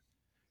have to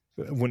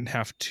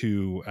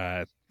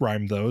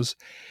rhyme those.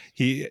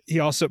 He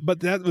also, but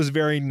that was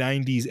very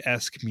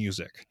 90s-esque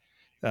music.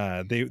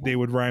 They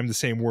would rhyme the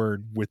same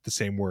word with the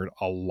same word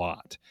a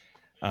lot.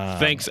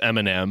 Thanks,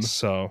 Eminem.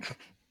 So,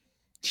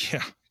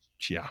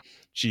 yeah.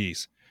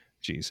 Jeez.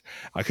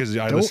 Because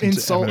I Don't listen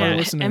insult to our Eminem.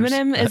 listeners.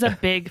 Eminem is a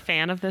big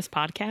fan of this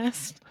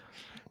podcast.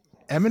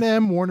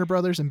 Eminem, Warner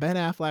Brothers, and Ben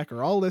Affleck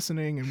are all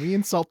listening, and we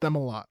insult them a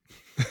lot.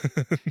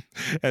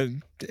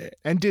 and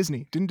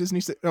Disney. Didn't Disney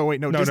say? Oh wait,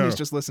 no. Disney's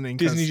just listening.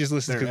 Disney just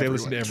listens because they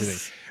listen to everywhere.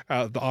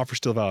 everything. The offer's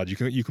still valid.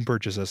 You can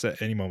purchase us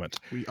at any moment.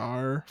 We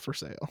are for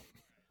sale.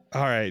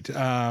 All right.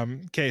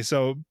 Okay.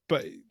 So,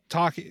 but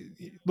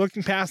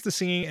looking past the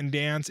singing and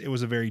dance, it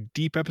was a very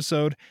deep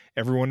episode.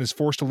 Everyone is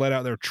forced to let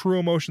out their true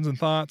emotions and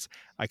thoughts.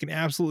 I can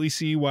absolutely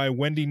see why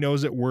Wendy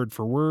knows it word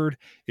for word.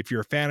 If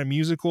you're a fan of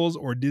musicals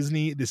or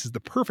Disney, this is the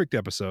perfect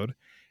episode.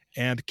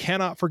 And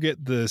cannot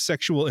forget the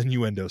sexual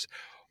innuendos.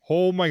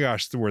 Oh my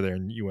gosh, were there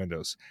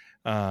innuendos?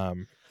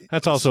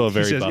 That's also a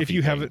very Buffy if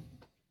you have thing. it.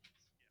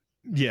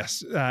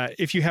 Yes,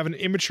 if you have an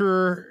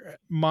immature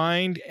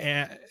mind,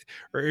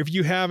 or if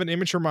you have an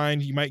immature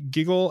mind, you might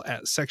giggle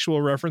at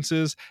sexual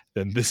references.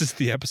 Then this is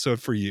the episode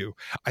for you.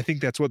 I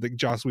think that's what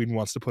Joss Whedon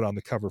wants to put on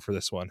the cover for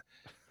this one.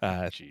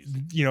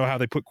 You know how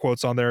they put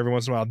quotes on there every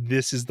once in a while.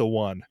 This is the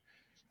one.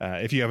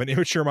 If you have an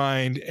immature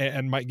mind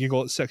and might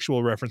giggle at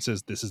sexual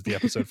references, this is the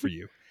episode for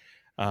you.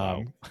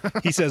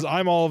 He says,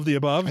 "I'm all of the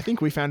above." I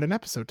think we found an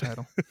episode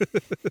title.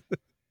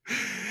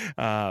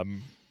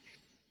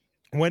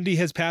 Wendy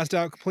has passed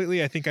out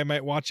completely. I think I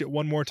might watch it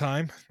one more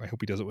time. I hope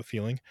he does it with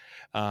feeling.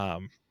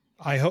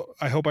 I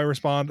hope I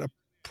respond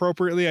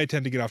appropriately. I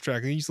tend to get off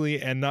track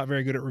easily and not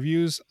very good at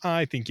reviews.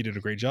 I think you did a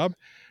great job.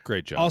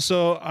 Great job.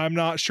 Also, I'm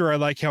not sure I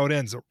like how it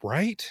ends,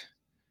 right?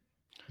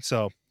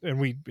 So, and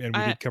we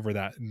did cover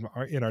that in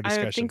our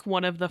discussion. I think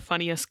one of the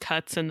funniest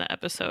cuts in the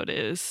episode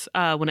is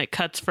when it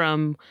cuts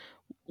from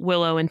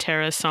Willow and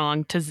Tara's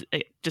song to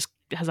it just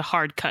has a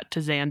hard cut to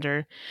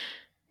Xander.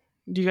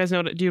 Do you guys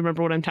know? Do you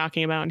remember what I'm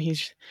talking about? And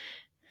he's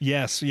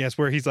yes,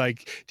 where he's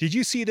like, "Did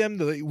you see them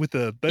with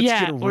the let's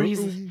get a or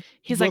room?"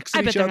 He's like,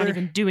 "I bet they're not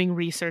even doing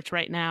research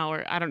right now,"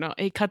 or I don't know.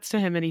 It cuts to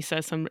him and he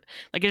says some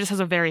like it just has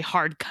a very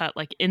hard cut,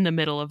 like in the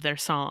middle of their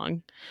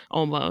song,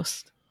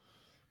 almost.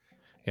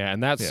 Yeah,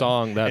 and that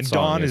song and song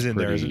Dawn is in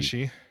there, isn't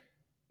she?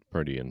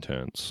 Pretty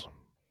intense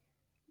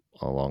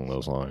along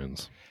those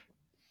lines.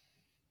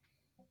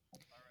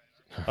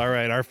 All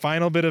right, our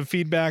final bit of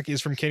feedback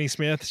is from Kenny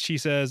Smith. She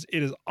says,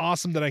 "It is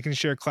awesome that I can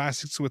share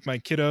classics with my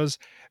kiddos,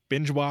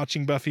 binge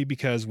watching Buffy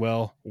because,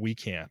 well, we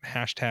can't.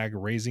 #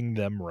 raising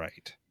them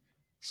right."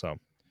 So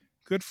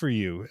good for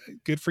you.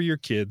 Good for your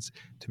kids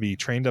to be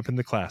trained up in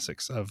the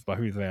classics of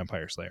Buffy the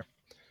Vampire Slayer.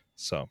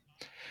 So,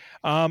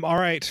 all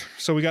right.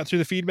 So we got through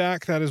the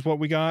feedback. That is what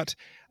we got.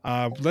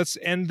 Let's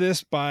end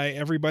this by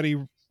everybody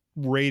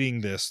rating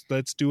this.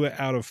 Let's do it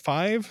out of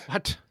 5.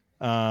 What?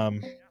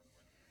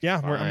 Yeah,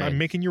 I'm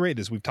making you rate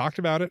this. We've talked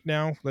about it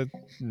now.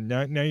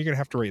 Now you're gonna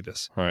have to rate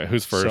this. All right,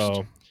 who's first?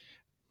 So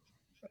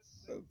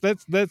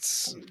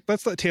let's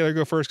let Taylor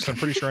go first because I'm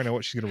pretty sure I know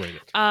what she's gonna rate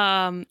it.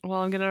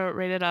 Well, I'm gonna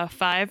rate it a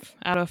 5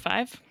 out of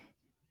 5.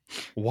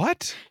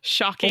 What?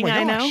 Shocking,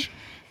 I know.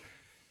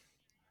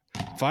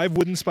 5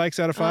 wooden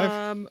spikes out of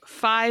 5.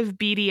 5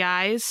 beady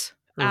eyes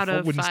out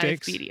of 5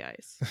 stakes? beady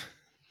eyes.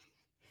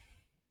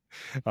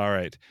 All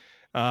right,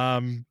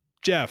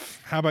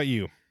 Jeff, how about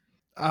you?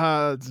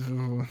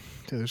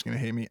 Taylor's gonna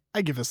hate me.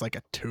 I give this like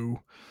a 2.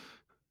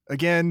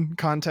 Again,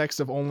 context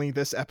of only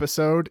this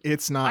episode,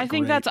 it's not I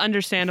think great. that's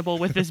understandable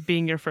with this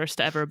being your first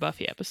ever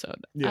Buffy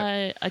episode.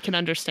 Yeah. I can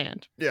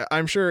understand. Yeah,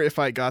 I'm sure if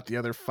I got the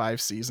other 5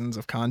 seasons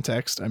of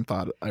context, I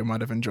thought I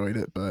might have enjoyed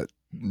it, but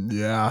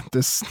yeah,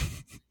 this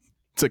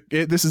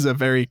is a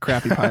very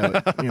crappy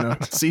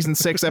pilot. Season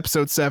 6,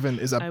 episode 7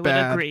 is a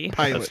bad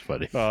pilot. That's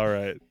funny. All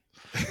right.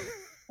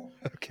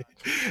 Okay,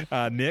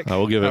 Nick, I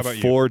will give it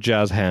 4 you?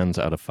 jazz hands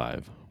out of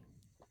 5.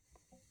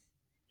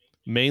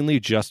 Mainly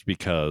just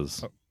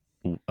because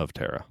of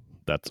Tara.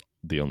 That's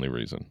the only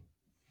reason.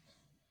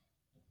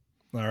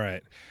 All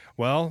right.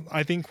 Well,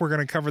 I think we're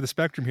going to cover the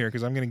spectrum here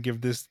because I'm going to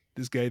give this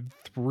guy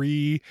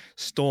 3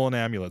 stolen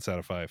amulets out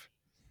of 5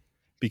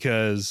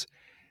 because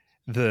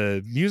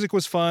the music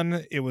was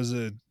fun.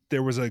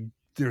 There were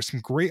some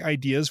great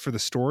ideas for the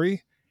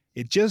story.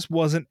 It just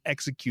wasn't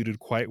executed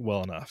quite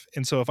well enough.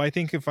 And so if I'm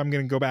going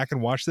to go back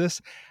and watch this,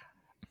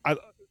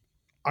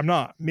 I'm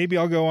not. Maybe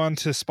I'll go on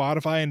to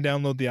Spotify and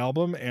download the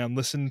album and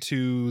listen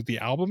to the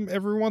album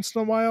every once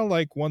in a while,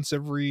 like once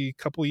every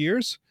couple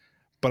years.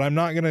 But I'm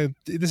not going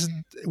to, this is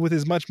with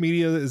as much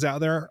media as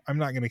out there, I'm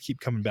not going to keep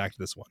coming back to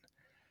this one.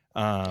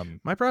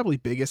 My probably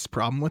biggest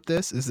problem with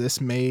this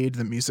made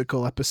the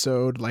musical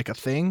episode like a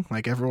thing,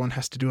 like everyone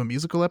has to do a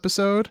musical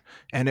episode,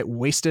 and it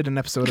wasted an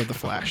episode of The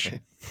Flash.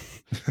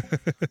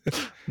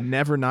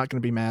 Never not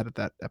going to be mad at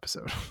that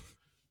episode.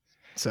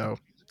 So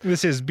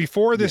this is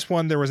before this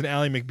one, there was an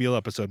Ally McBeal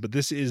episode, but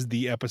this is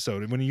the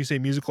episode. And when you say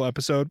musical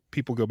episode,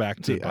 people go back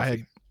to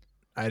Buffy.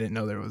 I didn't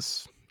know there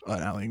was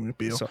an Ally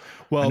McBeal. So,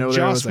 I know Joss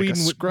there was like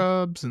Whedon a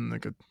Scrubs and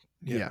like a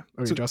Yeah.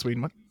 Okay, so, Joss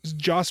Whedon. What?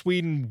 Joss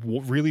Whedon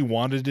really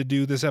wanted to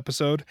do this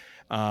episode,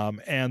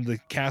 and the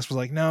cast was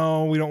like,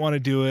 "No, we don't want to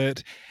do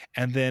it."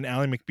 And then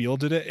Ally McBeal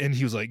did it, and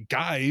he was like,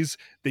 "Guys,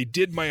 they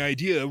did my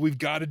idea. We've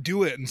got to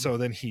do it." And so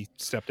then he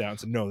stepped out and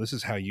said, "No, this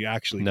is how you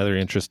actually." Another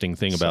interesting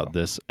thing about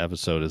this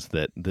episode is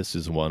that this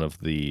is one of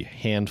the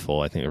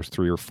handful, I think there was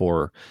 3 or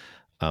 4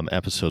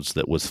 episodes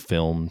that was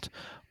filmed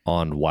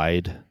on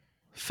wide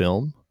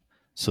film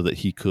so that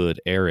he could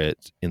air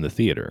it in the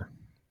theater.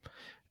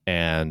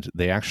 And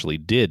they actually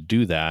did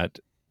do that.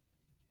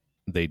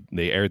 They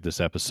aired this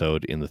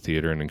episode in the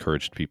theater and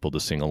encouraged people to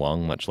sing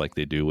along, much like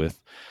they do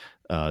with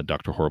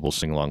Dr. Horrible's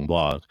Sing Along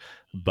blog.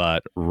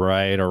 But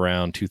right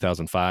around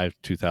 2005,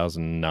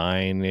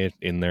 2009,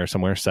 in there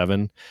somewhere,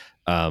 7,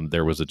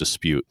 there was a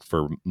dispute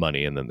for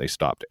money, and then they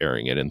stopped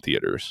airing it in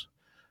theaters.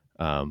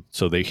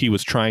 So he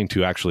was trying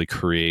to actually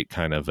create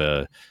kind of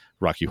a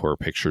Rocky Horror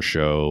Picture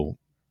Show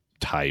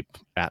type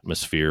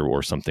atmosphere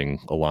or something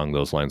along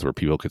those lines where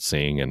people could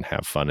sing and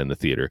have fun in the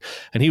theater.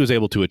 And he was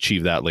able to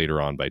achieve that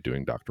later on by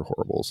doing Dr.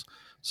 Horrible's.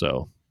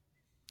 So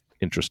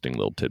interesting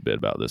little tidbit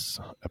about this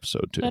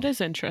episode too. That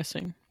is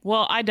interesting.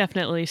 Well, I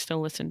definitely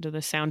still listen to the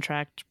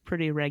soundtrack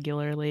pretty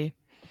regularly,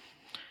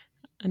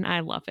 and I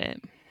love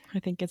it. I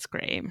think it's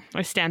great.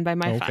 I stand by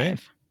my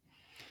 5.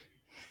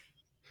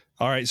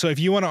 All right, so if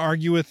you want to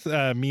argue with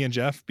me and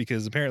Jeff,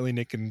 because apparently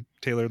Nick and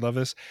Taylor love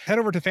this, head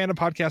over to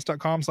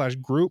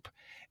fandompodcast.com/group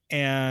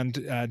and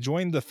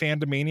join the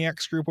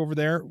Fandomaniacs group over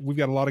there. We've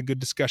got a lot of good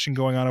discussion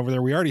going on over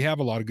there. We already have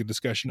a lot of good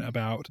discussion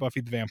about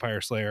Buffy the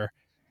Vampire Slayer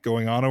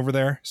going on over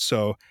there.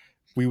 So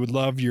we would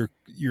love your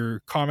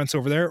comments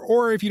over there.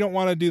 Or if you don't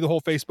want to do the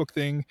whole Facebook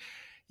thing,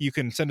 you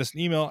can send us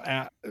an email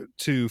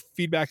to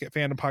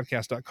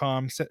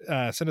feedback@fandompodcast.com. Send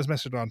us a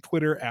message on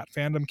Twitter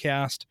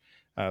 @fandomcast.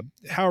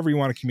 However you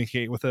want to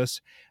communicate with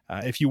us.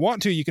 If you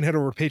want to, you can head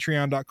over to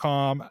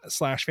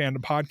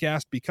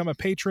patreon.com/fandompodcast, become a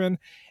patron,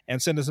 and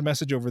send us a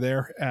message over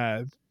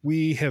there.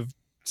 We have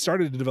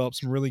started to develop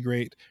some really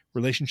great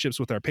relationships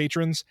with our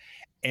patrons,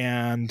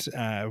 and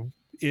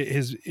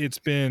it's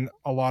been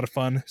a lot of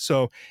fun.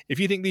 So if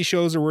you think these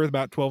shows are worth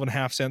about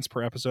 12.5 cents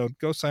per episode,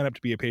 go sign up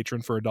to be a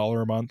patron for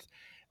 $1 a month.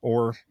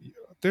 Or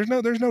there's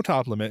no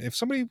top limit. If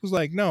somebody was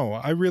like, "No,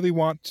 I really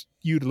want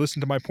you to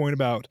listen to my point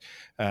about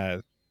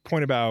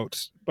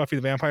Buffy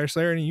the Vampire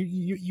Slayer," and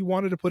you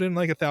wanted to put in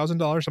like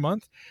 $1,000 a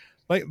month,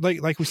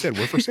 like we said,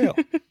 we're for sale.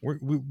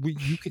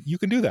 You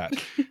can do that.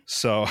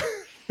 So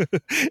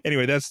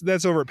anyway,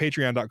 that's over at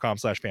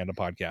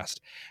patreon.com/fandompodcast.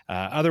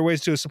 Other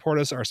ways to support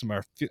us are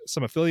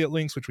some affiliate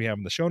links, which we have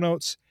in the show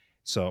notes.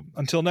 So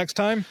until next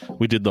time,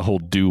 we did the whole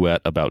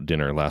duet about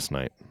dinner last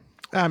night.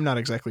 I'm not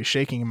exactly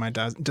shaking in my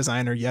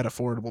designer yet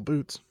affordable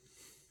boots.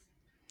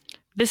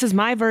 This is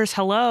my verse.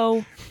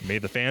 Hello. May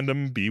the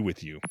fandom be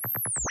with you.